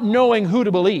not knowing who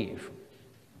to believe,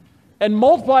 and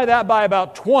multiply that by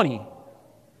about 20,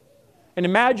 and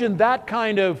imagine that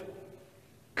kind of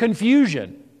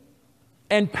confusion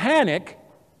and panic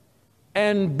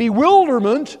and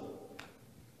bewilderment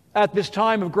at this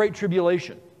time of great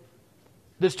tribulation.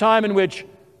 This time in which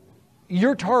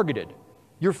you're targeted,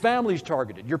 your family's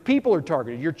targeted, your people are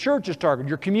targeted, your church is targeted,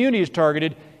 your community is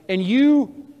targeted, and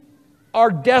you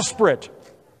are desperate.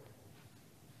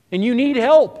 And you need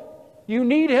help. You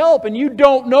need help, and you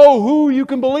don't know who you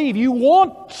can believe. You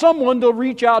want someone to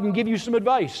reach out and give you some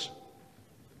advice.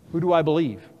 Who do I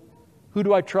believe? Who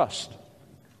do I trust?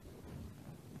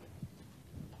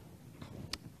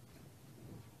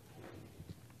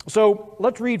 So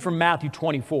let's read from Matthew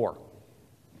 24.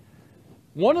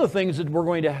 One of the things that we're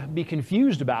going to be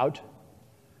confused about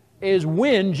is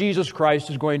when Jesus Christ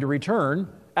is going to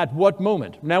return, at what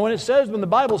moment. Now when the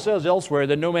Bible says elsewhere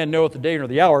that no man knoweth the day nor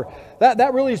the hour,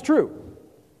 that really is true.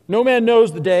 No man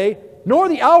knows the day nor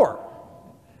the hour.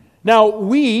 Now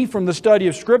we, from the study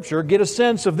of Scripture, get a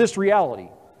sense of this reality.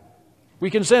 We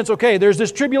can sense, okay, there's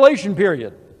this tribulation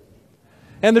period.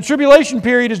 And the tribulation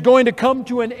period is going to come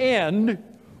to an end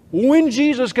when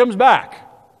Jesus comes back.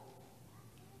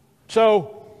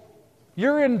 So,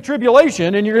 you're in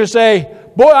tribulation and you're going to say,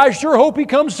 boy, I sure hope he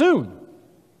comes soon.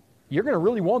 You're going to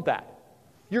really want that.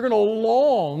 You're going to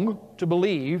long to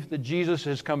believe that Jesus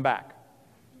has come back.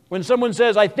 When someone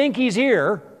says, I think he's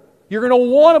here, you're going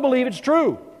to want to believe it's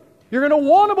true. You're going to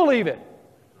want to believe it.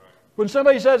 When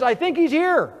somebody says, I think he's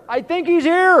here, I think he's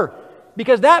here,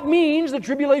 because that means the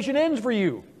tribulation ends for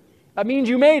you. That means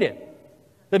you made it.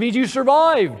 That means you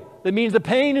survived. That means the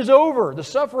pain is over, the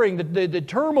suffering, the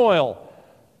turmoil,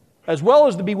 as well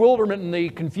as the bewilderment and the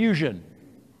confusion.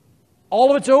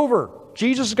 All of it's over.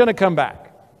 Jesus is going to come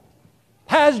back.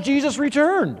 Has Jesus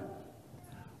returned?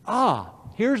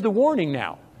 Here's the warning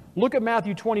now. Look at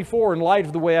Matthew 24 in light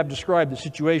of the way I've described the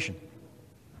situation.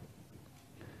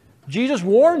 Jesus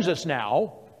warns us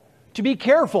now to be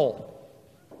careful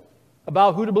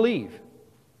about who to believe.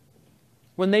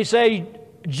 When they say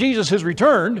Jesus has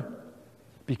returned,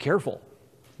 be careful.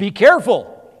 Be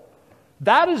careful.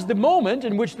 That is the moment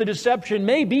in which the deception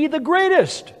may be the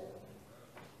greatest.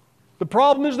 The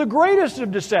problem is the greatest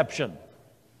of deception.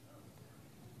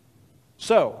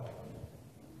 So,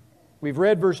 we've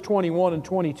read verse 21 and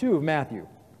 22 of Matthew.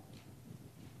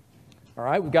 All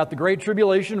right, we've got the Great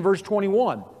Tribulation, verse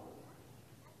 21.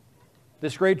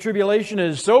 This Great Tribulation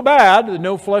is so bad that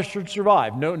no flesh should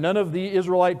survive. None of the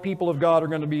Israelite people of God are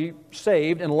going to be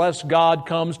saved unless God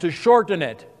comes to shorten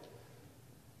it.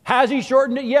 Has He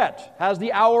shortened it yet? Has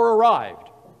the hour arrived?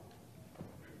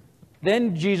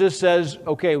 Then Jesus says,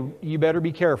 okay, you better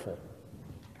be careful.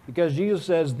 Because Jesus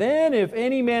says, then if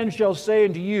any man shall say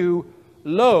unto you,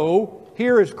 lo,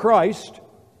 here is Christ,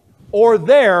 or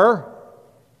there,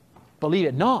 Believe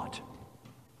it not.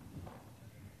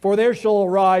 For there shall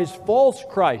arise false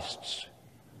Christs,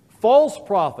 false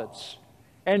prophets,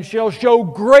 and shall show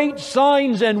great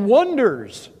signs and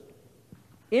wonders,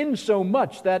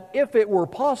 insomuch that if it were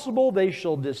possible, they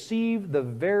shall deceive the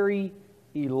very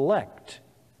elect.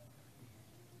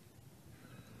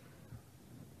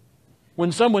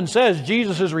 When someone says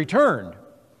Jesus has returned,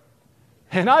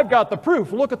 and I've got the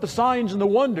proof, look at the signs and the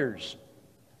wonders,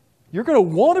 you're going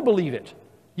to want to believe it.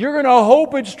 You're going to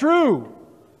hope it's true.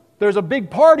 There's a big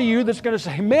part of you that's going to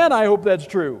say, man, I hope that's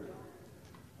true.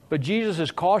 But Jesus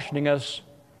is cautioning us,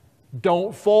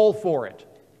 don't fall for it.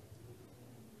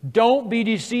 Don't be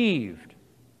deceived.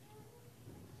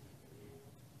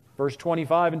 Verse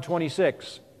 25 and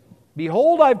 26.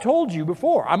 Behold, I've told you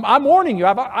before. I'm warning you.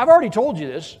 I've already told you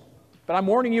this, but I'm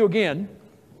warning you again.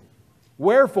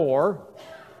 Wherefore,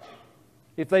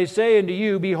 if they say unto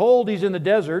you, behold, he's in the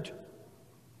desert,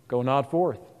 go not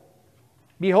forth.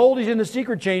 Behold, he's in the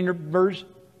secret chambers,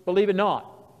 believe it not.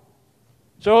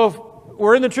 So if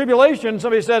we're in the tribulation,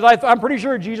 somebody says, I'm pretty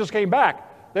sure Jesus came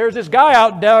back. There's this guy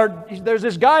out there. There's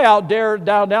this guy out there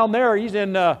down there. He's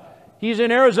in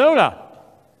Arizona.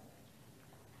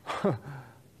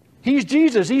 He's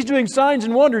Jesus. He's doing signs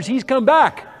and wonders. He's come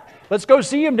back. Let's go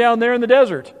see him down there in the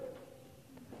desert.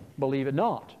 Believe it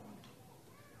not.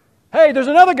 Hey, there's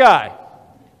another guy.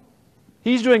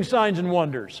 He's doing signs and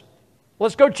wonders.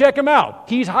 Let's go check him out.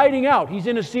 He's hiding out. He's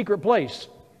in a secret place.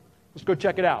 Let's go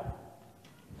check it out.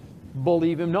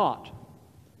 Believe him not.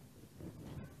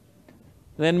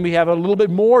 Then we have a little bit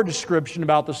more description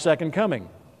about the second coming.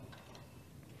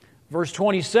 Verse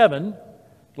 27,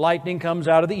 lightning comes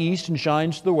out of the east and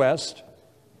shines to the west.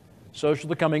 So shall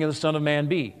the coming of the Son of Man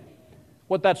be.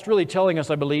 What that's really telling us,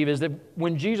 I believe, is that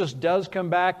when Jesus does come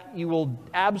back, you will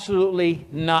absolutely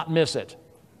not miss it.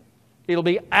 It'll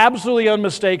be absolutely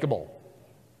unmistakable.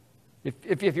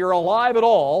 If you're alive at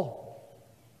all,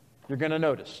 you're going to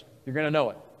notice. You're going to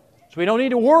know it. So we don't need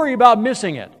to worry about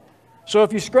missing it. So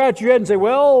if you scratch your head and say,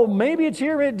 well, maybe it's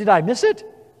here, did I miss it?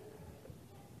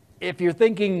 If you're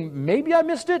thinking, maybe I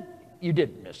missed it, you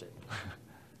didn't miss it.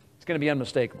 It's going to be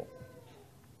unmistakable.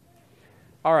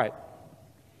 All right.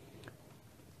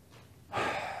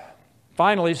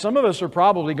 Finally, some of us are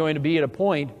probably going to be at a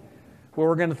point where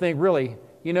we're going to think, really,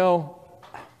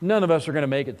 none of us are going to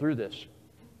make it through this.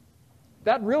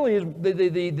 That really is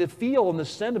the feel and the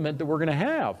sentiment that we're going to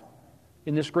have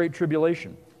in this great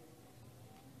tribulation.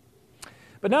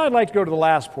 But now I'd like to go to the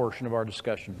last portion of our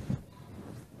discussion.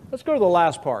 Let's go to the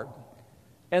last part.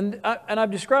 And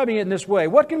I'm describing it in this way.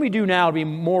 What can we do now to be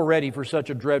more ready for such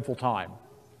a dreadful time?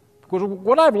 Because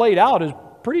what I've laid out is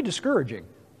pretty discouraging.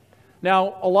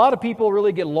 Now, a lot of people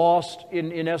really get lost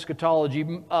in eschatology,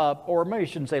 or maybe I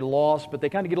shouldn't say lost, but they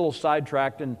kind of get a little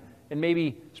sidetracked and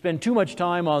maybe spend too much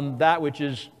time on that which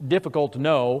is difficult to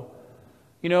know.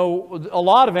 A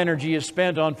lot of energy is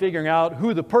spent on figuring out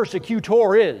who the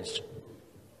persecutor is.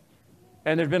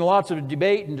 And there's been lots of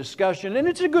debate and discussion, and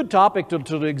it's a good topic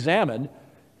to examine.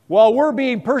 While we're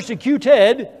being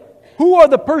persecuted, who are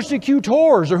the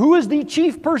persecutors, or who is the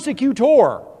chief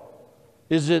persecutor?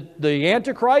 Is it the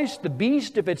Antichrist, the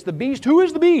beast? If it's the beast, who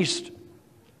is the beast?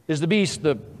 Is the beast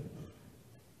the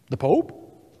Pope?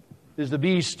 Is the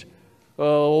beast,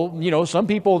 some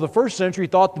people of the first century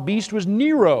thought the beast was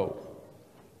Nero.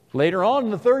 Later on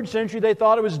in the 3rd century, they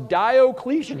thought it was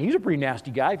Diocletian. He's a pretty nasty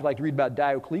guy, if you'd like to read about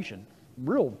Diocletian.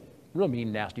 Real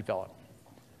mean, nasty fellow.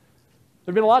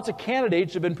 There have been lots of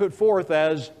candidates that have been put forth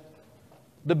as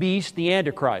the beast, the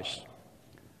Antichrist.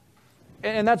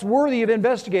 And that's worthy of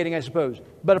investigating, I suppose.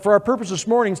 But for our purpose this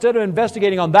morning, instead of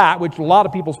investigating on that, which a lot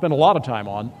of people spend a lot of time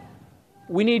on,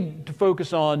 we need to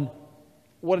focus on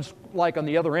what it's like on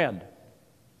the other end.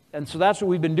 And so that's what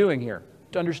we've been doing here,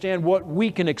 to understand what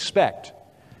we can expect.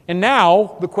 And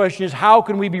now the question is, how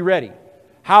can we be ready?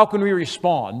 How can we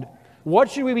respond? What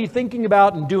should we be thinking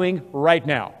about and doing right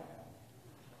now?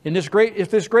 If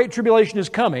this great tribulation is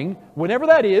coming, whenever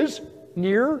that is,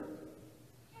 near,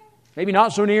 maybe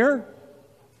not so near,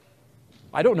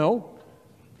 I don't know.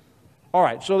 All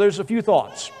right, so there's a few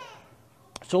thoughts.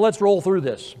 So let's roll through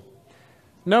this.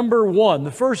 Number one,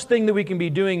 the first thing that we can be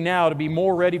doing now to be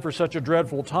more ready for such a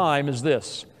dreadful time is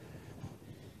this.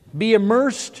 Be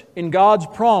immersed in God's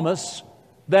promise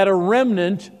that a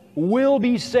remnant will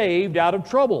be saved out of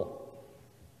trouble.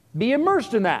 Be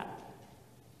immersed in that.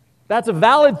 That's a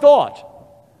valid thought.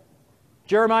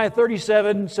 Jeremiah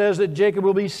 37 says that Jacob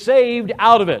will be saved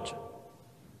out of it.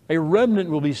 A remnant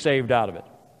will be saved out of it.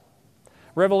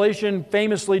 Revelation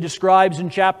famously describes in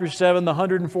chapter 7 the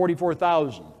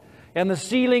 144,000 and the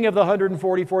sealing of the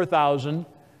 144,000,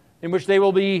 in which they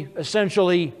will be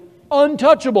essentially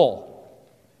untouchable.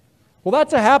 Well,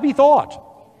 that's a happy thought.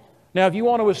 Now, if you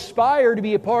want to aspire to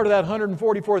be a part of that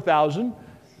 144,000,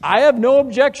 I have no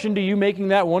objection to you making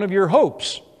that one of your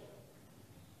hopes.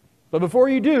 But before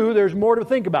you do, there's more to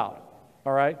think about.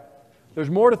 All right? There's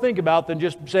more to think about than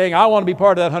just saying, I want to be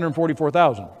part of that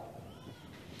 144,000.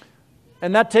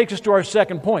 And that takes us to our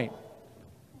second point.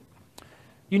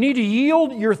 You need to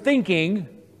yield your thinking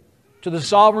to the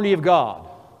sovereignty of God.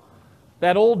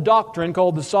 That old doctrine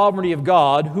called the sovereignty of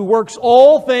God, who works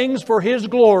all things for His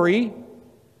glory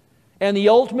and the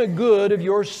ultimate good of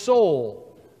your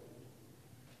soul.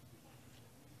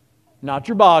 Not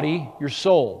your body, your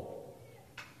soul.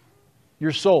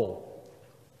 Your soul.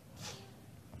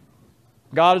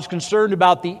 God is concerned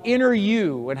about the inner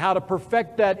you and how to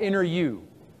perfect that inner you.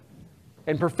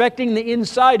 And perfecting the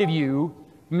inside of you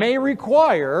may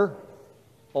require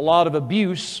a lot of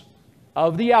abuse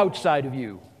of the outside of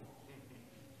you.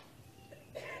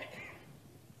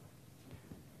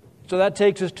 So that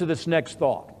takes us to this next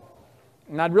thought.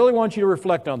 And I'd really want you to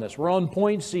reflect on this. We're on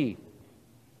point C.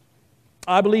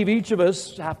 I believe each of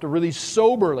us have to really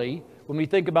soberly, when we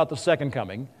think about the second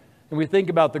coming, and we think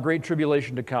about the great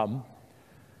tribulation to come,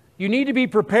 you need to be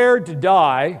prepared to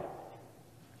die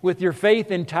with your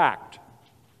faith intact,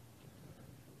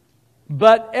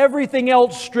 but everything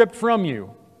else stripped from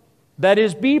you. That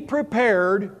is, be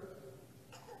prepared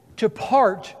to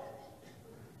part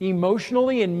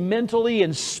emotionally and mentally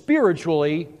and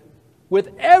spiritually with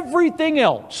everything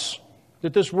else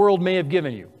that this world may have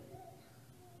given you,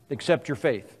 except your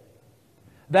faith.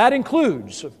 That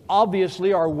includes,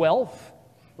 obviously, our wealth,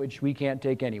 which we can't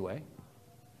take anyway,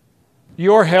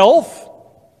 your health,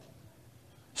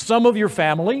 some of your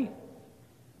family,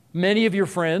 many of your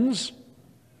friends,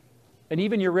 and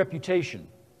even your reputation.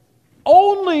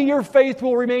 Only your faith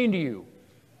will remain to you.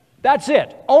 That's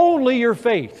it. Only your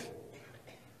faith.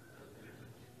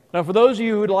 Now, for those of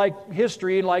you who like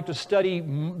history and like to study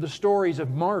the stories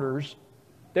of martyrs,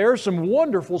 there are some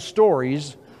wonderful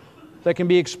stories that can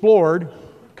be explored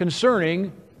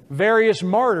concerning various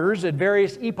martyrs at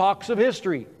various epochs of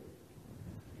history.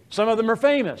 Some of them are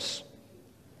famous.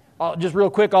 Just real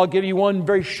quick, I'll give you one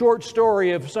very short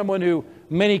story of someone who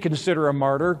many consider a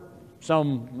martyr.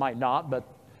 Some might not, but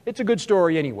it's a good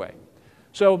story anyway.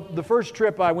 So the first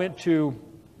trip I went to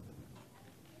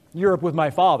Europe with my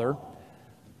father,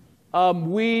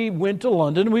 we went to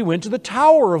London. We went to the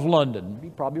Tower of London.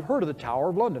 You've probably heard of the Tower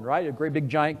of London, right? A great big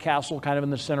giant castle kind of in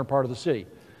the center part of the city.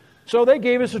 So they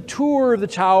gave us a tour of the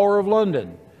Tower of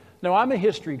London. Now, I'm a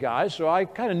history guy, so I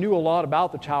kind of knew a lot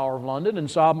about the Tower of London and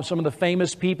saw some of the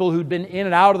famous people who'd been in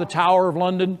and out of the Tower of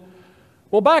London.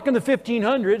 Well, back in the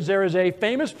 1500s, there was a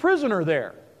famous prisoner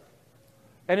there,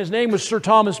 and his name was Sir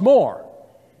Thomas More.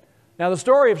 Now, the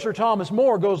story of Sir Thomas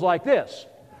More goes like this.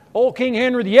 Old King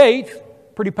Henry VIII,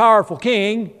 pretty powerful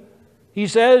king, he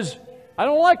says, I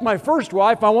don't like my first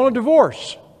wife, I want a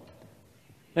divorce.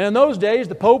 And in those days,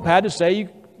 the Pope had to say, you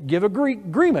give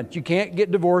agreement. You can't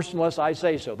get divorced unless I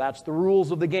say so. That's the rules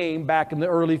of the game back in the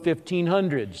early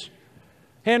 1500s.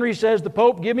 Henry says, the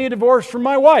Pope, give me a divorce from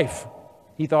my wife.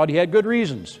 He thought he had good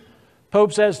reasons.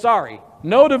 Pope says, sorry,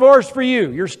 no divorce for you.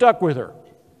 You're stuck with her.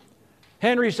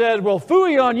 Henry says, well,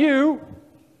 phooey on you.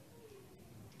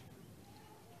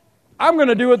 I'm going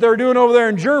to do what they're doing over there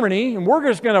in Germany, and we're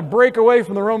just going to break away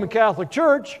from the Roman Catholic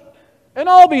Church, and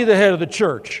I'll be the head of the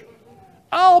church.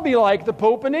 I'll be like the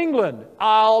Pope in England.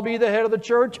 I'll be the head of the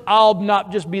church. I'll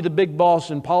not just be the big boss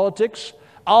in politics.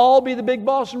 I'll be the big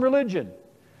boss in religion.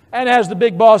 And as the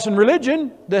big boss in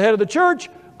religion, the head of the church,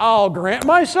 I'll grant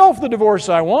myself the divorce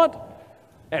I want,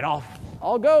 and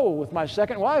I'll go with my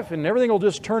second wife, and everything will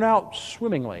just turn out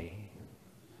swimmingly.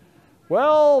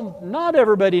 Well, not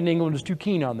everybody in England was too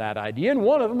keen on that idea, and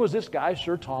one of them was this guy,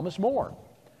 Sir Thomas More.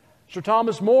 Sir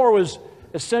Thomas More was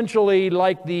essentially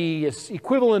like the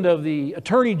equivalent of the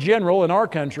Attorney General in our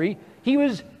country. He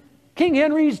was King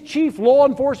Henry's chief law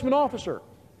enforcement officer.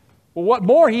 Well, what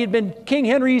more, he had been King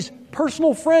Henry's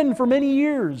personal friend for many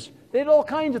years. They did all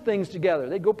kinds of things together.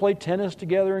 They'd go play tennis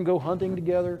together and go hunting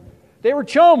together. They were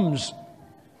chums.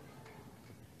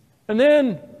 And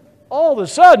then, all of a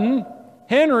sudden,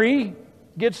 Henry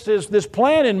gets this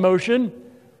plan in motion,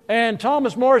 and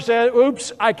Thomas More said,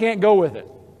 oops, I can't go with it.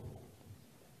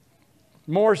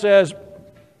 More says,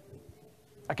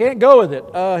 I can't go with it.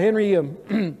 Henry,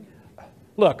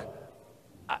 look,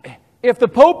 if the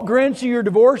Pope grants you your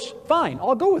divorce, fine,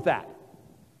 I'll go with that.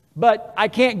 But I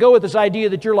can't go with this idea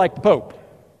that you're like the Pope.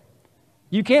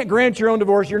 You can't grant your own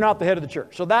divorce, you're not the head of the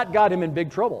church. So that got him in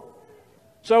big trouble.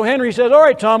 So Henry says, all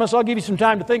right, Thomas, I'll give you some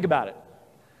time to think about it.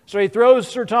 So he throws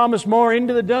Sir Thomas More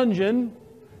into the dungeon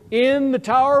in the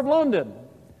Tower of London.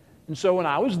 And so when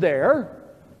I was there,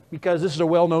 because this is a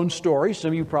well-known story. Some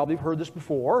of you probably have heard this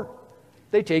before.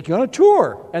 They take you on a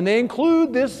tour, and they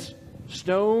include this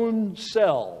stone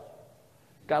cell.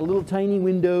 Got little tiny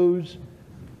windows,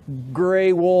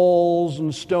 gray walls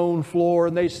and stone floor,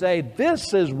 and they say,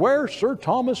 this is where Sir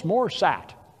Thomas More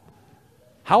sat.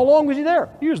 How long was he there?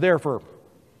 He was there for,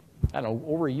 I don't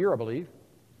know, over a year, I believe.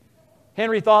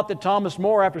 Henry thought that Thomas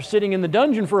More, after sitting in the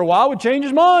dungeon for a while, would change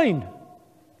his mind.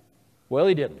 Well,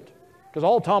 he didn't. Because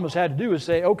all Thomas had to do is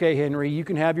say, okay, Henry, you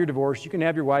can have your divorce, you can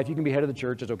have your wife, you can be head of the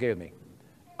church, it's okay with me.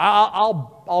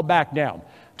 I'll back down.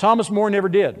 Thomas More never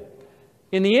did.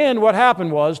 In the end, what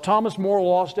happened was Thomas More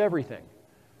lost everything.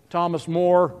 Thomas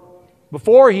More,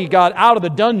 before he got out of the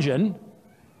dungeon,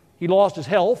 he lost his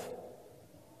health,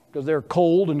 because they're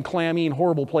cold and clammy and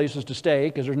horrible places to stay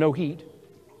because there's no heat.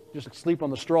 Just sleep on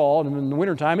the straw, and in the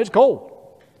wintertime it's cold.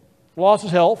 Lost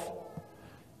his health.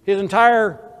 His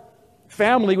entire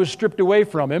family was stripped away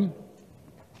from him.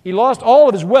 He lost all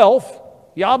of his wealth.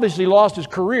 He obviously lost his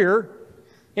career.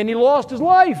 And he lost his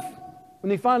life. When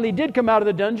he finally did come out of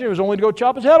the dungeon, it was only to go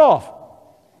chop his head off.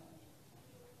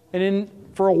 And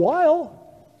for a while,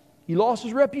 he lost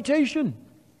his reputation.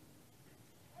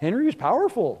 Henry was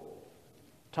powerful.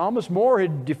 Thomas More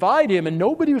had defied him, and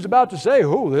nobody was about to say,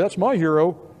 oh, that's my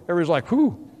hero. Everybody's like,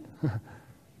 who?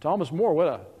 Thomas More,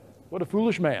 what a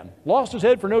foolish man. Lost his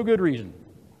head for no good reason.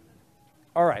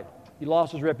 All right, he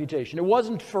lost his reputation. It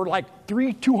wasn't for like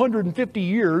 250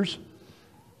 years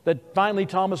that finally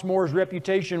Thomas More's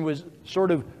reputation was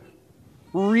sort of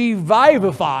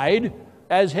revivified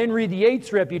as Henry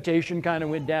VIII's reputation kind of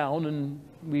went down, and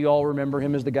we all remember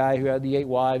him as the guy who had the 8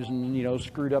 wives and,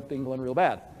 screwed up England real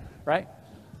bad, right?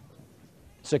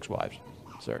 6 wives,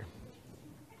 sorry.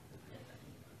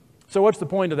 So what's the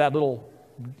point of that little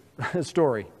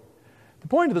story? The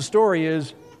point of the story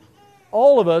is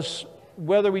all of us,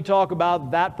 whether we talk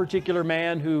about that particular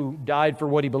man who died for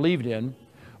what he believed in,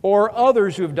 or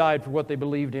others who have died for what they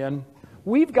believed in,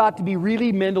 we've got to be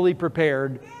really mentally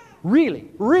prepared,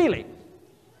 really,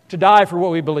 to die for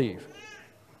what we believe.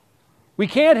 We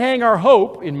can't hang our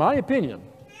hope, in my opinion.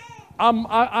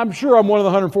 I'm sure I'm one of the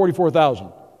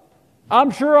 144,000. I'm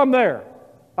sure I'm there.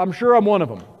 I'm sure I'm one of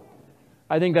them.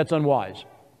 I think that's unwise.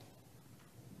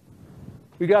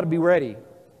 We've got to be ready,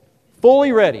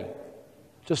 fully ready,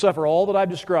 to suffer all that I've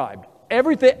described.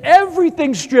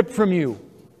 Everything stripped from you.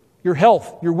 Your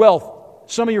health, your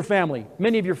wealth, some of your family,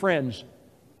 many of your friends,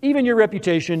 even your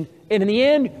reputation. And in the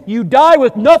end, you die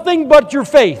with nothing but your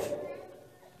faith.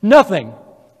 Nothing.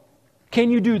 Can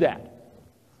you do that?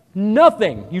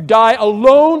 Nothing. You die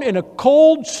alone in a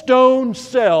cold stone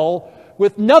cell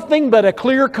with nothing but a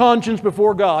clear conscience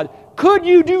before God. Could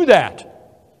you do that?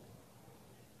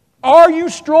 Are you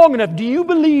strong enough? Do you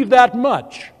believe that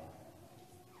much?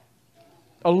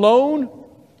 Alone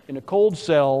in a cold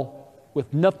cell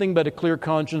with nothing but a clear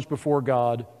conscience before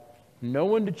God. No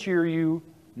one to cheer you,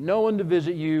 no one to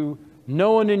visit you,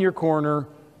 no one in your corner,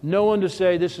 no one to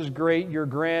say, this is great, you're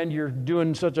grand, you're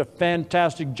doing such a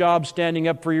fantastic job standing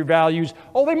up for your values.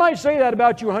 Oh, they might say that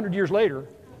about you 100 years later.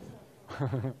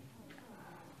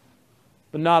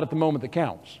 But not at the moment that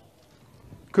counts.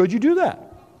 Could you do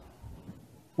that?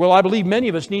 Well, I believe many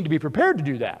of us need to be prepared to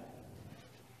do that.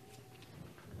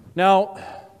 Now,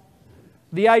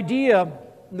 the idea,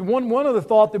 one other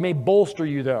thought that may bolster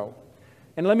you, though,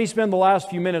 and let me spend the last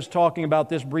few minutes talking about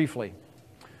this briefly.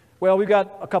 Well, we've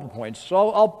got a couple points,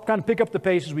 so I'll kind of pick up the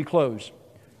pace as we close.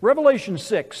 Revelation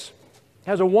 6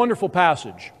 has a wonderful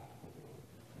passage.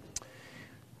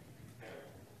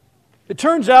 It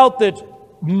turns out that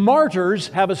martyrs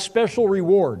have a special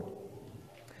reward.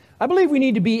 I believe we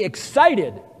need to be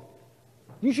excited.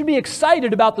 You should be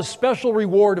excited about the special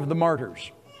reward of the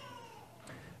martyrs.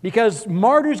 Because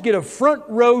martyrs get a front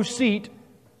row seat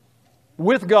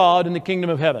with God in the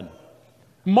kingdom of heaven.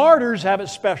 Martyrs have it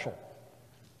special.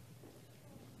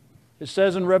 It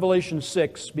says in Revelation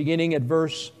 6, beginning at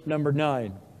verse number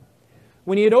 9.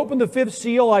 When he had opened the 5th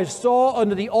seal, I saw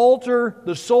under the altar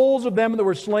the souls of them that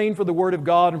were slain for the word of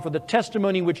God and for the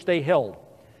testimony which they held.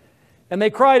 And they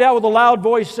cried out with a loud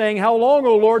voice, saying, How long,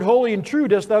 O Lord, holy and true,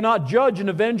 dost thou not judge and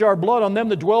avenge our blood on them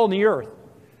that dwell in the earth?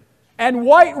 And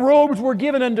white robes were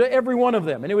given unto every one of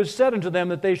them. And it was said unto them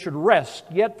that they should rest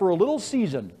yet for a little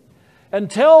season,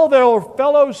 until their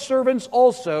fellow servants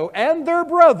also and their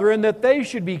brethren that they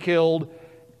should be killed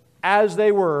as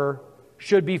they were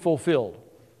should be fulfilled.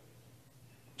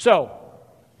 So,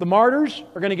 the martyrs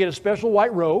are going to get a special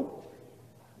white robe.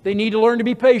 They need to learn to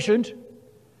be patient.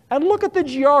 And look at the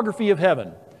geography of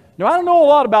heaven. Now, I don't know a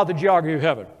lot about the geography of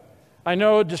heaven. I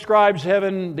know it describes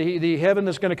heaven, the heaven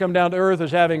that's going to come down to earth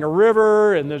as having a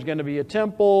river, and there's going to be a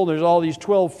temple. There's all these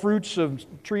 12 fruits of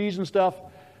trees and stuff.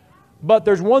 But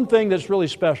there's one thing that's really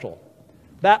special.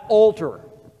 That altar.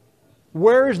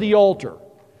 Where is the altar?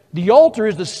 The altar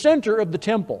is the center of the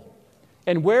temple.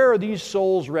 And where are these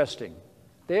souls resting?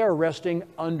 They are resting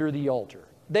under the altar.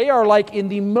 They are like in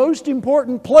the most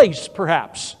important place,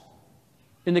 perhaps,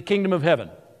 in the kingdom of heaven.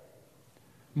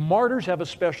 Martyrs have a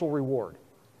special reward.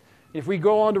 If we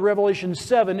go on to Revelation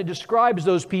 7, it describes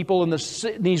those people in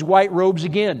these white robes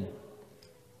again.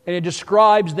 And it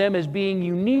describes them as being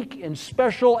unique and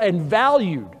special and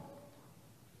valued.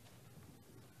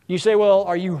 You say, well,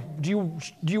 do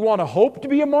you want to hope to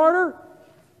be a martyr?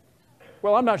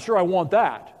 Well, I'm not sure I want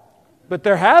that. But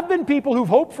there have been people who've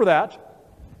hoped for that.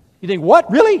 You think, what?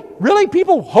 Really? Really?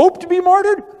 People hope to be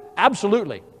martyred?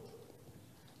 Absolutely.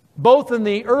 Both in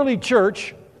the early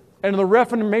church and in the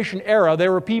Reformation era,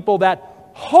 there were people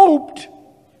that hoped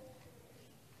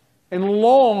and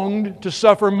longed to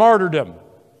suffer martyrdom.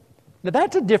 Now,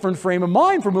 that's a different frame of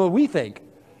mind from what we think.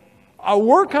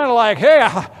 We're kind of like, hey,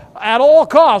 at all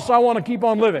costs, I want to keep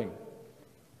on living.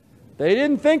 They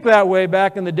didn't think that way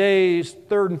back in the days,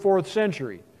 3rd and 4th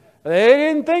century. They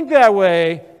didn't think that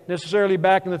way necessarily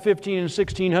back in the 15 and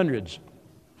 1600s.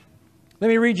 Let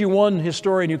me read you one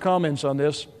historian who comments on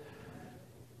this.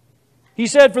 He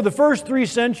said, for the first 3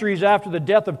 centuries after the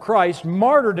death of Christ,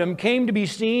 martyrdom came to be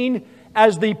seen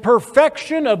as the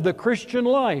perfection of the Christian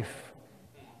life.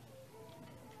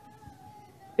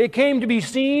 It came to be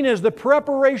seen as the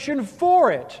preparation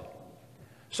for it,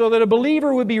 so that a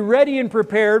believer would be ready and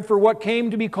prepared for what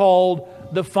came to be called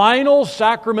the final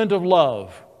sacrament of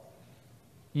love.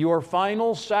 Your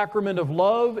final sacrament of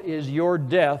love is your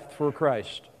death for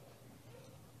Christ.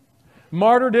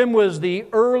 Martyrdom was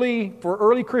for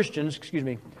early Christians,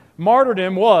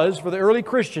 martyrdom was, for the early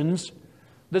Christians,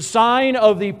 the sign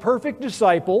of the perfect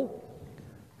disciple,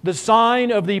 the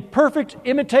sign of the perfect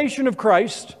imitation of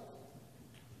Christ,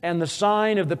 and the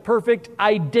sign of the perfect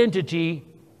identity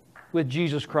with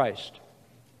Jesus Christ.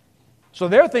 So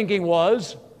their thinking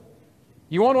was,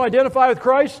 you want to identify with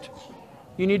Christ?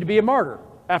 You need to be a martyr.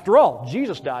 After all,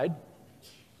 Jesus died.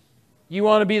 You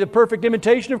want to be the perfect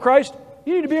imitation of Christ?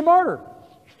 You need to be a martyr.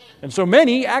 And so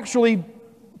many actually,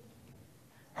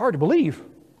 hard to believe,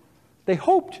 they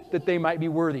hoped that they might be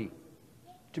worthy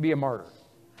to be a martyr.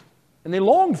 And they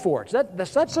longed for it.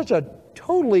 That's such a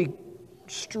totally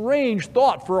strange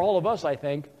thought for all of us, I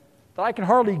think, that I can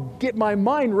hardly get my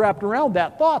mind wrapped around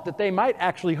that thought that they might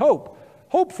actually hope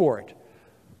for it.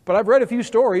 But I've read a few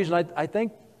stories, and I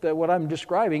think that what I'm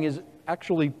describing is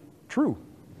actually true.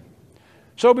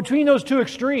 So between those two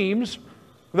extremes,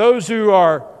 those who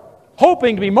are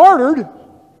hoping to be martyred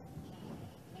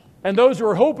and those who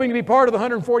are hoping to be part of the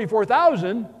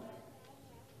 144,000,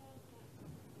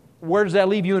 where does that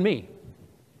leave you and me?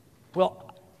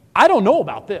 Well, I don't know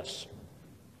about this.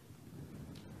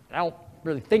 I don't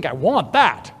really think I want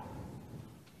that.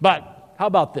 But how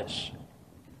about this?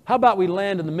 How about we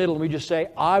land in the middle and we just say,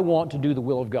 I want to do the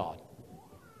will of God?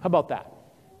 How about that?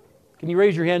 Can you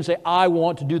raise your hand and say, I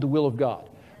want to do the will of God?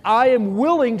 I am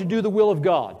willing to do the will of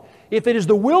God. If it is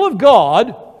the will of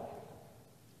God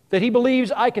that He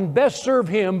believes I can best serve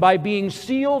Him by being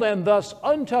sealed and thus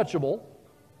untouchable,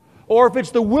 or if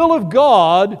it's the will of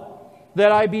God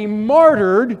that I be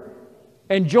martyred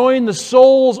and join the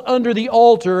souls under the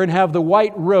altar and have the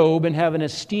white robe and have an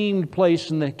esteemed place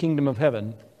in the kingdom of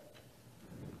heaven,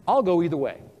 I'll go either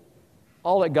way.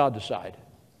 I'll let God decide.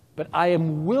 But I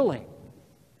am willing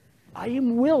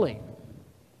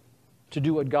to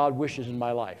do what God wishes in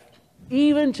my life,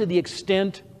 even to the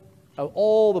extent of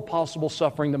all the possible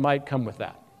suffering that might come with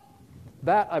that.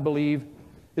 That, I believe,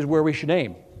 is where we should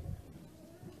aim.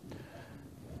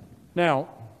 Now,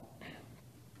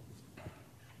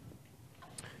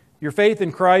 your faith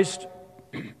in Christ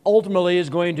ultimately is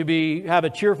going to have a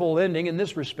cheerful ending in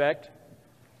this respect.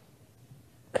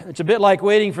 It's a bit like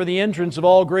waiting for the entrance of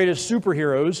all greatest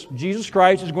superheroes. Jesus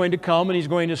Christ is going to come and He's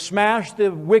going to smash the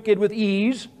wicked with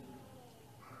ease.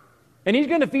 And He's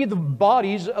going to feed the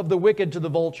bodies of the wicked to the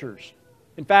vultures.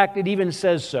 In fact, it even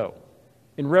says so.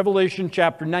 In Revelation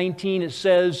chapter 19, it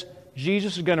says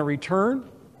Jesus is going to return.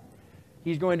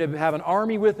 He's going to have an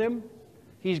army with Him.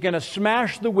 He's going to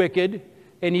smash the wicked.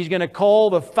 And He's going to call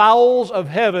the fowls of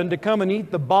heaven to come and eat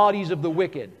the bodies of the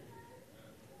wicked.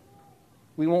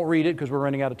 We won't read it because we're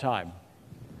running out of time.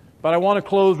 But I want to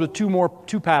close with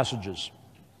two passages.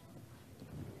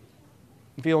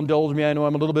 If you'll indulge me, I know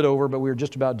I'm a little bit over, but we're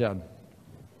just about done.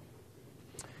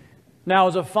 Now,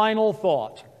 as a final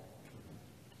thought,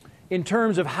 in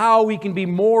terms of how we can be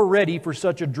more ready for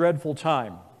such a dreadful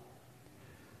time,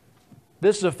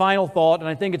 This is a final thought, and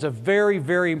I think it's a very,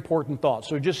 very important thought.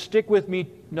 So just stick with me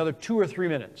another 2 or 3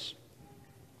 minutes.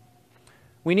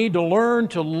 We need to learn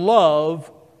to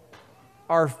love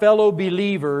our fellow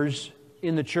believers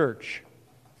in the church.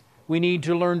 We need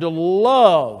to learn to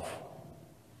love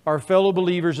our fellow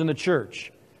believers in the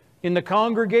church. In the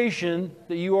congregation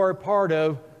that you are a part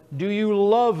of, do you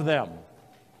love them?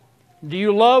 Do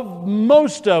you love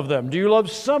most of them? Do you love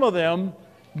some of them?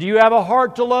 Do you have a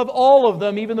heart to love all of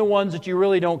them, even the ones that you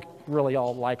really don't really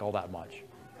all like all that much?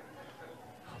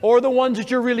 Or the ones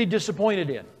that you're really disappointed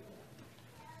in?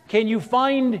 Can you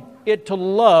find it to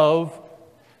love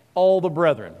all the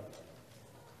brethren?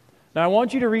 Now I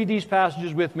want you to read these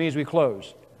passages with me as we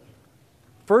close.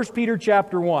 1 Peter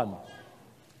chapter 1,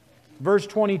 verse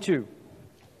 22.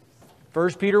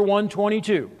 1 Peter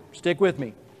 1:22. Stick with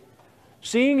me.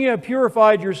 Seeing you have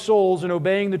purified your souls in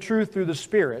obeying the truth through the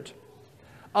Spirit,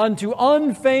 unto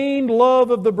unfeigned love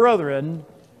of the brethren,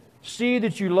 see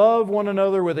that you love one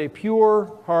another with a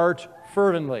pure heart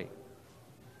fervently.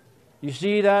 You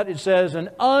see that? It says an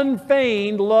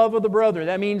unfeigned love of the brethren.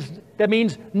 That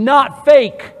means not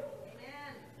fake. Amen.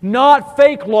 Not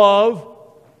fake love,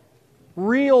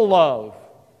 real love,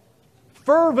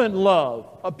 fervent love,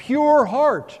 a pure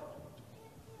heart.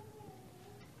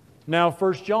 Now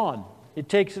 1 John, it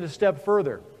takes it a step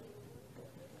further.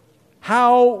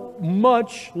 How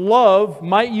much love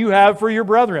might you have for your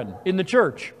brethren in the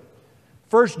church?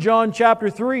 1 John chapter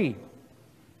 3.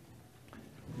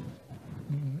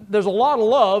 There's a lot of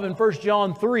love in 1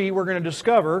 John 3 we're going to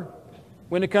discover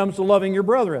when it comes to loving your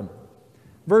brethren.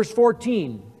 Verse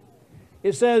 14.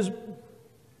 It says,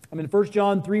 I'm in 1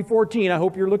 John 3:14. I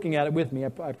hope you're looking at it with me. I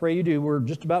pray you do. We're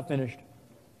just about finished.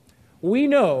 We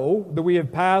know that we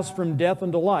have passed from death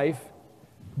unto life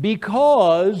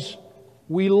because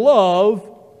we love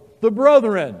the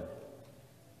brethren.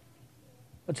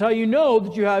 That's how you know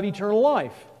that you have eternal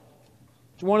life.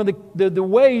 It's one of the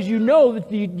ways you know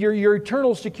that your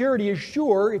eternal security is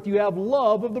sure if you have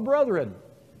love of the brethren.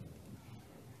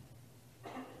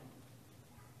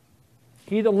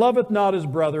 He that loveth not his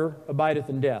brother abideth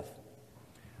in death.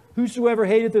 Whosoever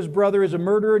hateth his brother is a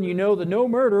murderer, and you know that no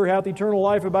murderer hath eternal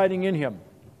life abiding in him.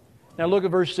 Now look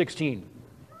at verse 16.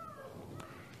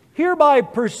 Hereby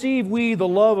perceive we the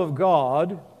love of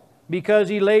God, because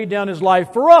He laid down His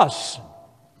life for us.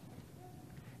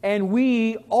 And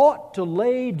we ought to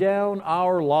lay down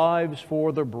our lives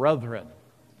for the brethren.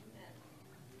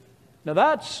 Now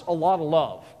that's a lot of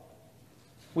love.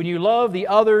 When you love the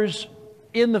others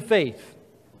in the faith,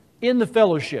 in the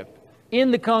fellowship,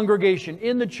 in the congregation,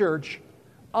 in the church,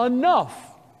 enough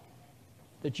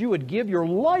that you would give your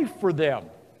life for them.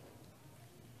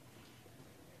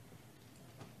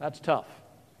 That's tough.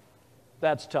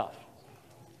 That's tough.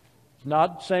 It's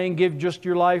not saying give just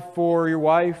your life for your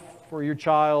wife, for your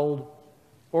child,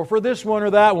 or for this one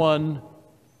or that one,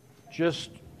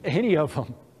 just any of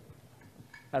them.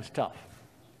 That's tough.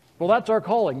 Well, that's our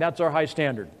calling. That's our high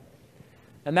standard.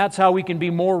 And that's how we can be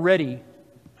more ready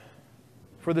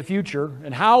for the future,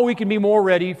 and how we can be more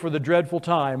ready for the dreadful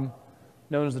time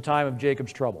known as the time of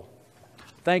Jacob's trouble.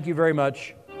 Thank you very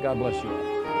much. God bless you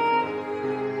all.